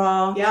 no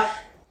bra. Yeah.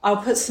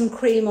 I'll put some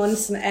cream on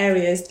some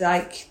areas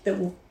that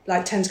will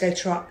tend to go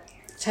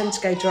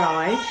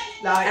dry.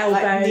 Like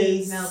elbows, like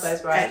knees and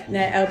elbows, right?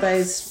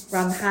 Elbows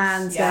around the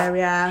hands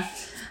area.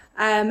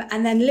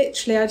 And then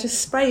literally I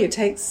just spray. It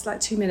takes like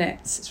 2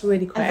 minutes. It's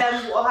really quick.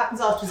 And then what happens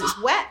afterwards?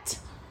 It's wet.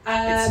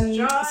 It's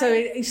dry. So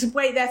you should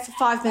wait there for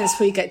 5 minutes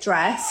before you get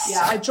dressed.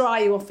 Yeah. I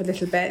dry you off a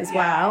little bit as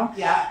well.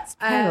 Yeah.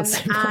 And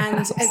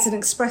it's an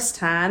express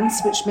tan,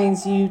 which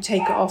means you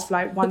take it off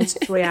like 1 to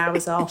 3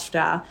 hours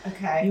after.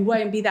 Okay. You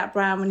won't be that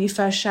brown when you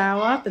first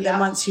shower, but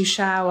then once you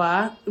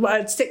shower,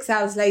 6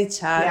 hours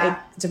later, it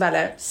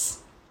develops.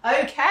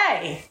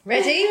 Okay.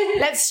 Ready?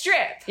 Let's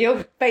strip.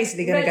 You're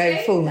basically going to go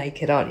full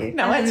naked, aren't you?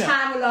 No, And the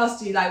tan will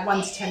last you like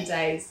 1 to 10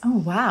 days. Oh,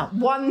 wow.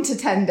 1 to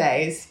 10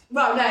 days.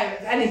 Well, no,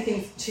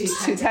 anything to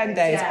 10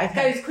 days. Yeah,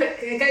 Okay.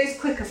 It goes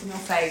quicker from your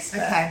face.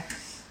 Okay.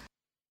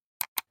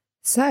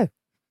 So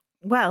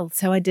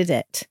So I did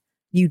it.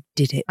 you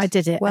did it. I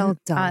did it. Well And,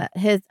 done.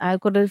 I've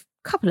got a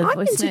couple of I'm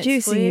voice notes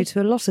introducing for you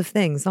to a lot of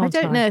things, I aren't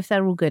I? don't know if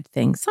they're all good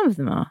things. Some of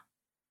them are.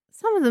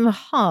 Some of them are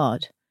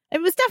hard.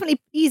 It was definitely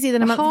easier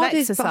than a month of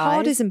exercise. But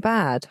hard isn't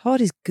bad.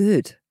 Hard is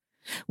good.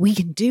 We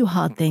can do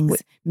hard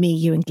things. Me,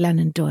 you, and Glenn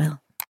and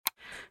Doyle.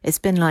 It's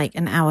been like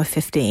an hour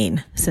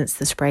 15 since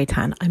the spray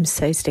tan. I'm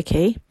so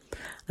sticky.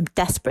 I'm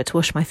desperate to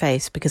wash my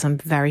face because I'm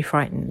very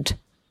frightened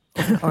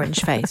of an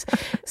orange face.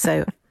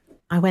 So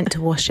I went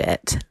to wash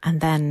it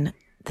and then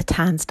the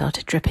tan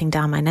started dripping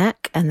down my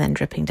neck and then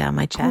dripping down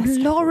my chest.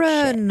 Oh,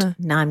 Lauren. Shit,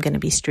 now I'm going to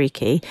be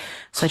streaky.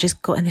 So I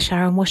just got in the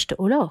shower and washed it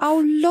all off.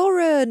 Oh,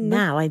 Lauren.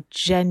 Now I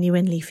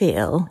genuinely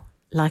feel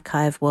like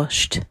I've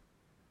washed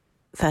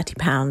 30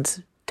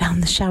 pounds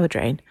down the shower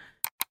drain.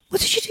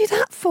 What did you do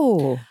that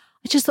for?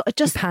 I just thought,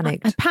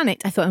 panicked. I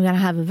panicked. I thought I'm going to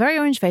have a very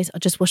orange face. I'll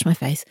just wash my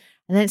face.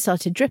 And then it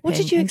started dripping. What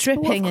did you and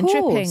expect? dripping Of and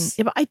dripping. course.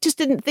 Yeah, but I just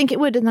didn't think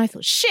it would. And I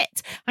thought,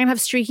 shit, I'm going to have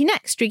streaky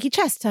neck, streaky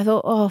chest. I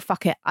thought, oh,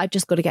 fuck it. I've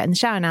just got to get in the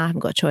shower now. I haven't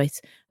got a choice.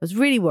 I was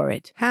really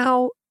worried.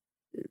 How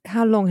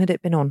long had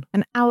it been on?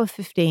 An hour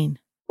 15.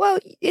 Well,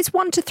 it's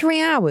 1 to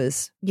 3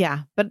 hours.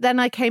 Yeah. But then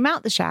I came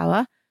out the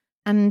shower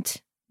and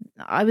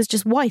I was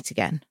just white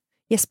again.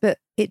 Yes, but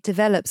it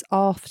develops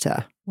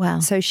after.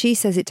 Well, So she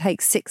says it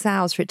takes 6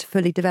 hours for it to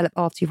fully develop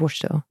after you've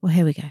washed it off. well,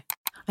 here we go.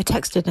 I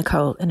texted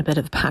Nicole in a bit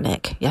of a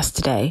panic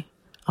yesterday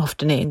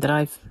afternoon that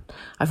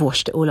I've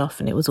washed it all off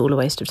and it was all a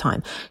waste of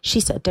time. She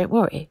said, don't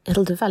worry,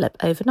 it'll develop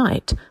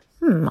overnight.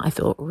 I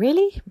thought,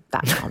 really?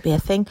 That can't be a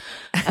thing.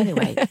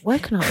 Anyway,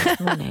 woken up this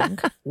morning.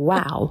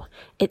 Wow.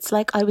 It's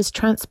like I was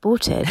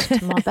transported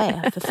to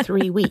Marbella for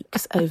 3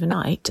 weeks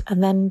overnight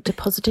and then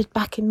deposited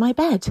back in my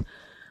bed.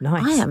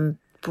 Nice. I am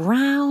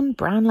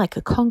brown like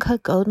a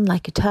conker, golden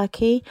like a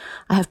turkey.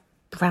 I have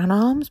brown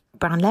arms,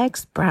 brown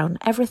legs, brown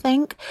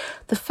everything.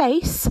 The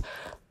face,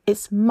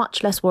 it's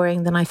much less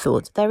worrying than I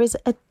thought. There is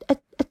a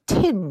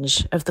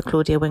tinge of the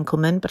Claudia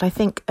Winkleman, but I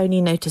think only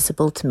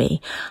noticeable to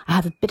me. I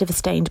have a bit of a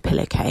stained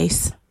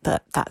pillowcase,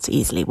 but that's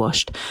easily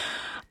washed.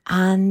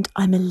 And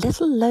I'm a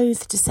little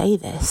loath to say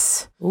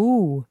this,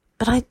 Ooh.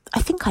 but I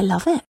think I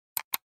love it.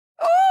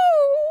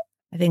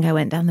 I think I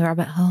went down the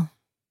rabbit hole.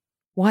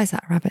 Why is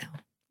that a rabbit hole?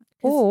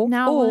 'Cause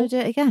now I want to do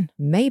it again.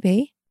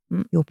 Maybe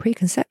Mm. your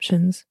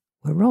preconceptions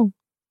were wrong.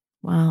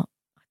 Well,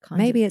 I can't.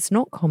 Maybe it's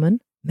not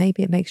common.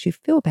 Maybe it makes you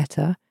feel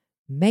better.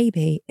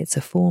 Maybe it's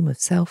a form of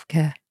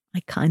self-care.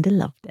 I kind of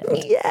loved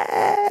it.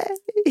 Yeah.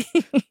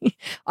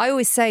 I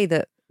always say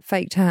that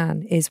fake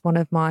tan is one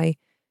of my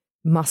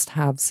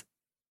must-haves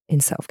in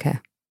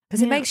self-care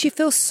because it Yeah. makes you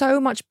feel so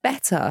much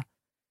better.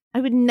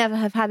 I would never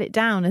have had it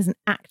down as an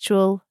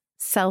actual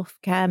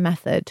self-care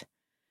method.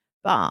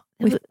 But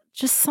there was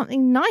just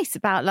something nice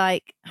about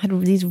I had all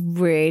these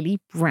really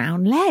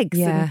brown legs.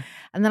 Yeah.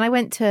 And then I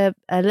went to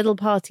a little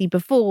party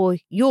before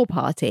your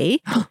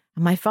party and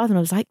my father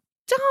was like,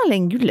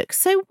 darling, you look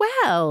so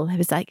well. I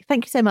was like,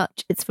 thank you so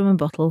much. It's from a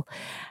bottle.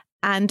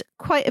 And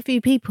quite a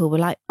few people were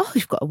like, oh,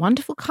 you've got a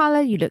wonderful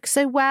colour. You look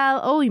so well.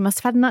 Oh, you must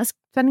have had a nice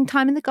spending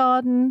time in the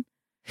garden.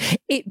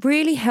 It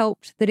really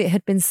helped that it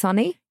had been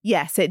sunny.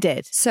 Yes, it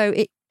did. So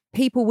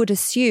people would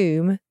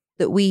assume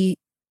that we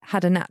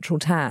had a natural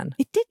tan.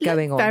 It did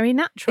going look on. very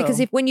natural.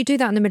 Because when you do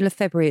that in the middle of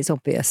February, it's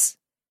obvious.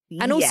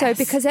 And also Yes.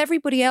 because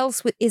everybody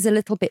else is a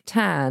little bit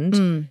tanned,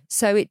 Mm.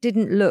 so it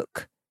didn't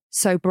look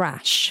so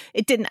brash.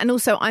 It didn't. And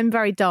also, I'm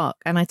very dark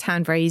and I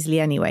tan very easily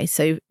anyway.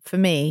 So for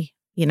me,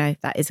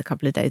 that is a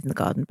couple of days in the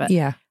garden. But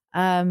Yeah.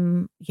 I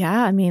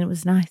mean, it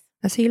was nice.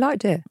 So you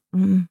liked it?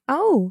 Mm.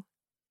 Oh,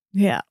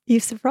 Yeah.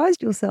 you've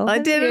surprised yourself. I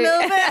haven't did a you?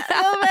 little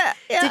bit.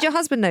 Yeah. Did your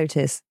husband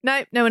notice?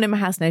 No one in my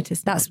house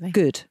noticed. That's sadly.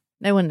 good.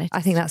 No one noticed.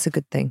 I think that's a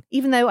good thing.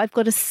 Even though I've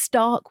got a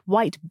stark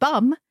white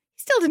bum, he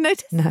still didn't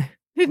notice. No.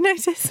 Didn't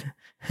notice.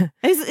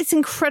 It's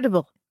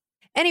incredible.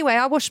 Anyway,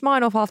 I washed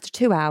mine off after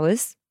 2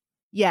 hours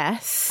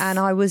Yes. and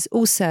I was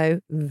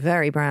also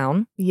very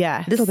brown,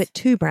 Yes. a little bit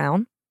too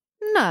brown.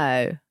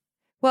 No.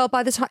 Well,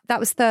 by the time that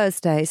was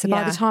Thursday, so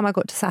by Yeah. the time I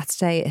got to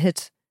Saturday, it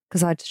had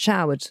because I'd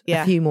showered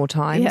Yeah. a few more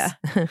times.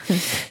 Yeah.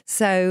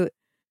 so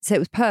it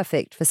was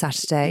perfect for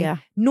Saturday. Yeah.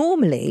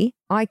 Normally,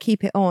 I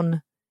keep it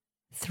on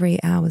 3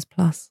 hours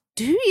plus.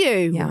 Do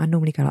you? Yeah, I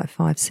normally go like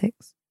 5,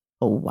 6.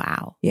 Oh,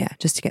 wow. Yeah,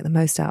 just to get the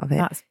most out of it.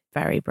 That's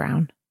very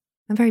brown.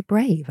 I'm very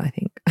brave, I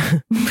think.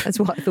 That's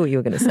what I thought you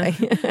were going to say.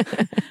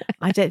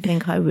 I don't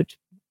think I would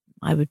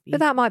be. But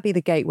that might be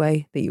the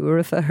gateway that you were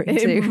referring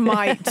to. It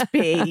might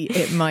be.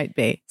 It might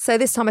be. So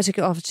this time I took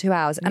it off for 2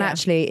 hours and Yeah.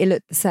 actually it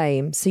looked the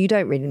same. So you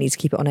don't really need to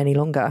keep it on any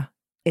longer,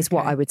 is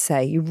what Okay. I would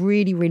say. You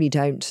really, really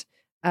don't.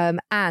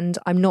 And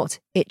I'm not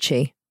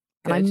itchy.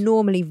 And I'm Good.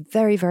 normally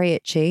very, very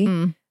itchy.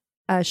 Mm.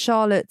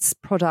 Charlotte's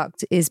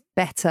product is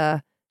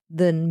better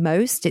than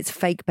most. It's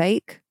Fake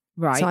Bake.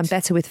 Right. So I'm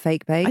better with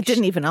Fake Bake. I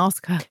didn't even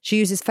ask her. She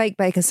uses Fake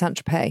Bake and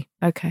Saint Tropez.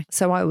 Okay.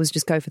 So I always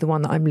just go for the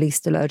one that I'm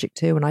least allergic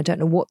to. And I don't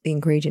know what the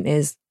ingredient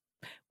is.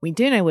 We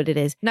do know what it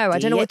is. No, I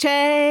don't know what.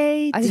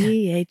 DHA. I-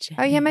 DHA.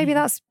 Oh, yeah, maybe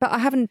that's. But I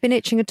haven't been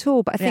itching at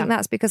all. But I think Yeah.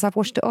 that's because I've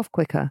washed it off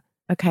quicker.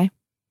 Okay. So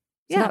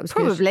Yeah, that was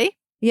good. probably.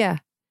 Yeah.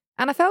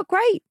 And I felt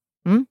great.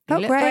 You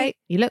Felt look great.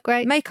 You look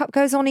great. Makeup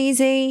goes on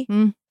easy.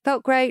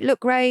 Felt great.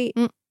 Looked great.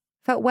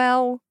 Felt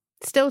well.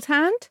 Still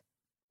tanned?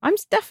 I'm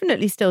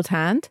definitely still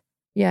tanned.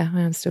 Yeah,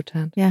 I am still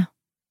tanned. Yeah.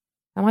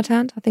 Am I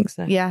tanned? I think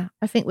so. Yeah,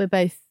 I think we're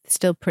both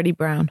still pretty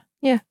brown.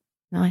 Yeah.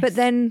 Nice. But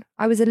then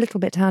I was a little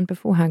bit tanned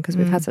beforehand because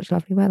we've had such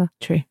lovely weather.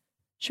 True.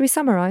 Should we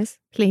summarise?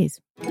 Please.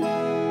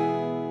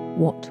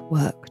 What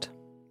worked?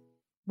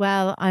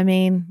 Well, I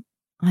mean,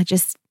 I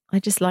just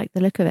like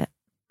the look of it.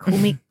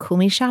 Call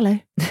me shallow.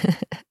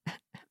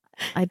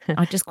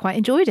 I just quite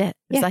enjoyed it.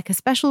 It was like a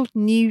special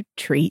new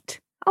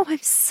treat. Oh, I'm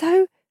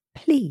so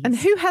pleased. And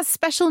who has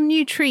special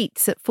new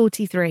treats at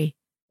 43?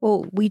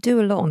 Well, we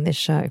do a lot on this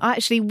show.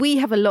 Actually, we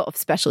have a lot of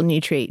special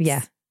new treats.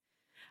 Yeah.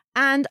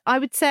 And I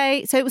would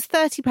say, so it was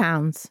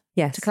 £30.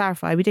 Yes. To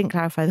clarify, we didn't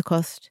clarify the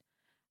cost.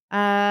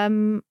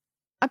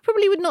 I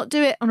probably would not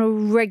do it on a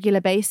regular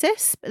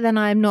basis, but then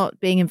I'm not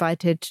being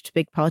invited to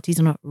big parties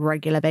on a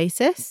regular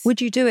basis.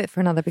 Would you do it for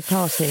another big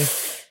party?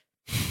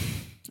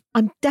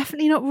 I'm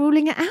definitely not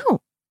ruling it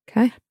out.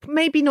 Okay.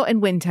 Maybe not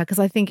in winter, because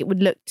I think it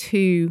would look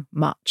too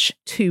much,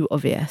 too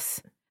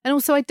obvious. And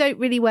also, I don't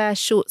really wear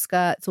short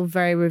skirts or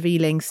very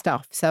revealing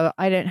stuff, so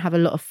I don't have a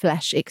lot of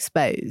flesh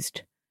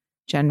exposed,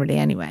 generally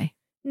anyway.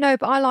 No,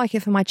 but I like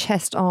it for my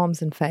chest,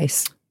 arms and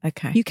face.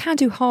 Okay. You can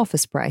do half a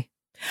spray.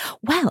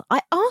 Well,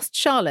 I asked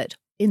Charlotte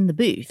in the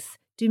booth,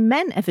 do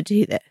men ever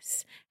do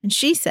this? And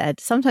she said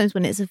sometimes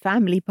when it's a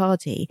family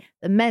party,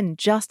 the men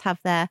just have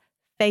their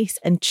face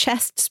and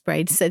chest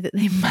sprayed so that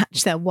they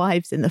match their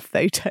wives in the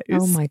photos.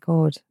 Oh my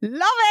God.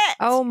 Love it!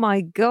 Oh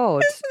my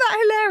God. Isn't that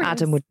hilarious?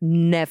 Adam would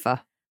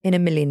never in a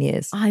million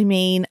years. I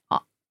mean,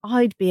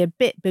 I'd be a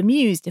bit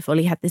bemused if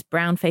Ollie had this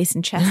brown face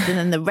and chest and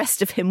then the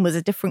rest of him was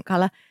a different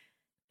colour.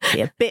 It'd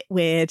be a bit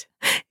weird.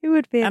 It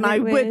would be and I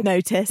would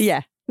notice.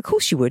 Yeah, of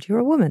course you would. You're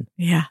a woman.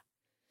 Yeah.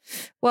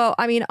 Well,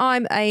 I mean,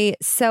 I'm a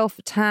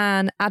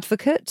self-tan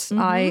advocate.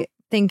 I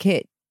think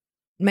it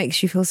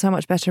makes you feel so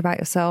much better about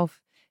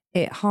yourself.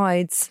 It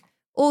hides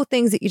all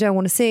things that you don't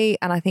want to see.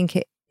 And I think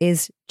it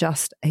is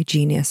just a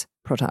genius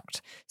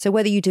product. So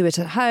whether you do it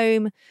at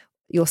home,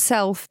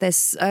 yourself, there's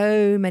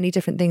so many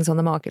different things on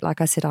the market. Like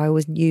I said, I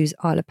always use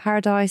Isle of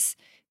Paradise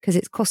because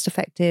it's cost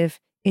effective.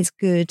 It's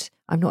good.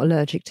 I'm not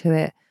allergic to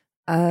it.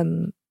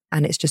 And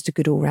it's just a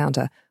good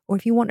all-rounder. Or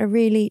if you want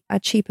a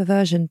cheaper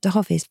version,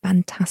 Dove is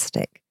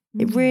fantastic.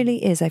 It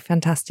really is a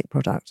fantastic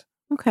product.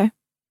 Okay.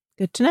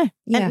 Good to know.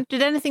 Yeah. And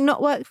did anything not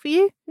work for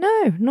you?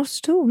 No, not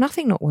at all.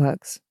 Nothing not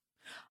works.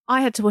 I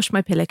had to wash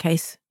my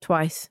pillowcase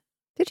twice.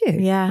 Did you?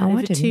 Yeah, Oh, I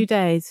over didn't. 2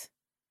 days.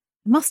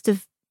 Must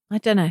have, I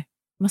don't know,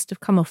 must have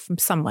come off from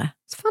somewhere.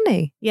 It's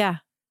funny. Yeah.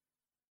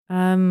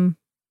 But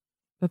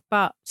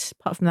apart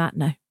from that,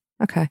 no.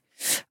 Okay.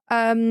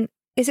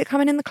 Is it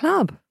coming in the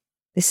club?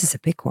 This is a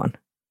big one.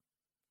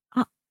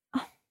 I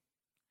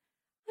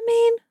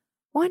mean,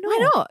 Why not?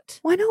 why not?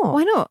 Why not?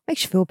 Why not?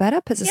 Makes you feel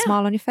better, puts a Yeah.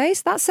 smile on your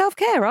face. That's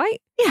self-care,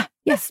 right? Yeah,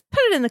 let's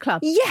put it in the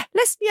club. Yeah,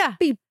 let's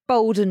be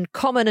bold and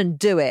common and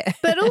do it.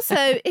 But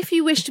also, if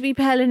you wish to be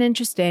pale and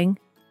interesting,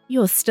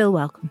 you're still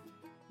welcome.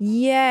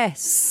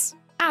 Yes,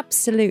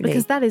 absolutely.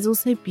 Because that is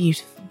also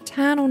beautiful.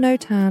 Tan or no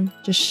tan,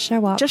 just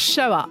show up. Just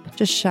show up.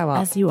 Just show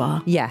up. As you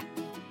are. Yeah,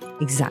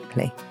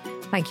 exactly.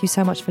 Thank you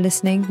so much for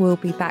listening. We'll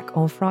be back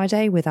on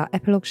Friday with our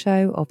epilogue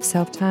show of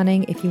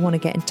self-tanning. If you want to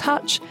get in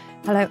touch,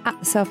 hello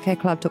at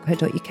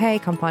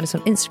theselfcareclub.co.uk. Come find us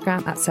on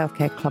Instagram at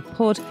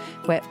selfcareclubpod,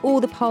 where all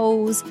the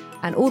polls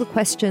and all the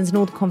questions and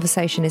all the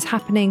conversation is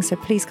happening. So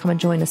please come and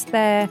join us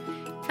there.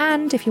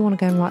 And if you want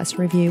to go and write us a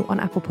review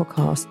on Apple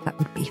Podcasts, that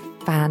would be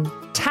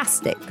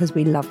fantastic because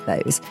we love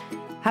those.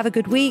 Have a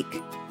good week.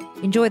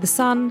 Enjoy the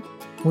sun.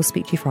 We'll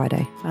speak to you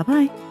Friday.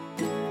 Bye-bye.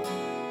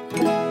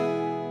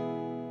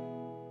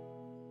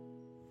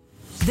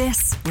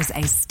 This was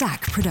a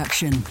Stack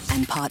production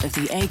and part of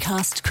the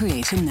Acast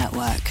Creator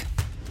Network.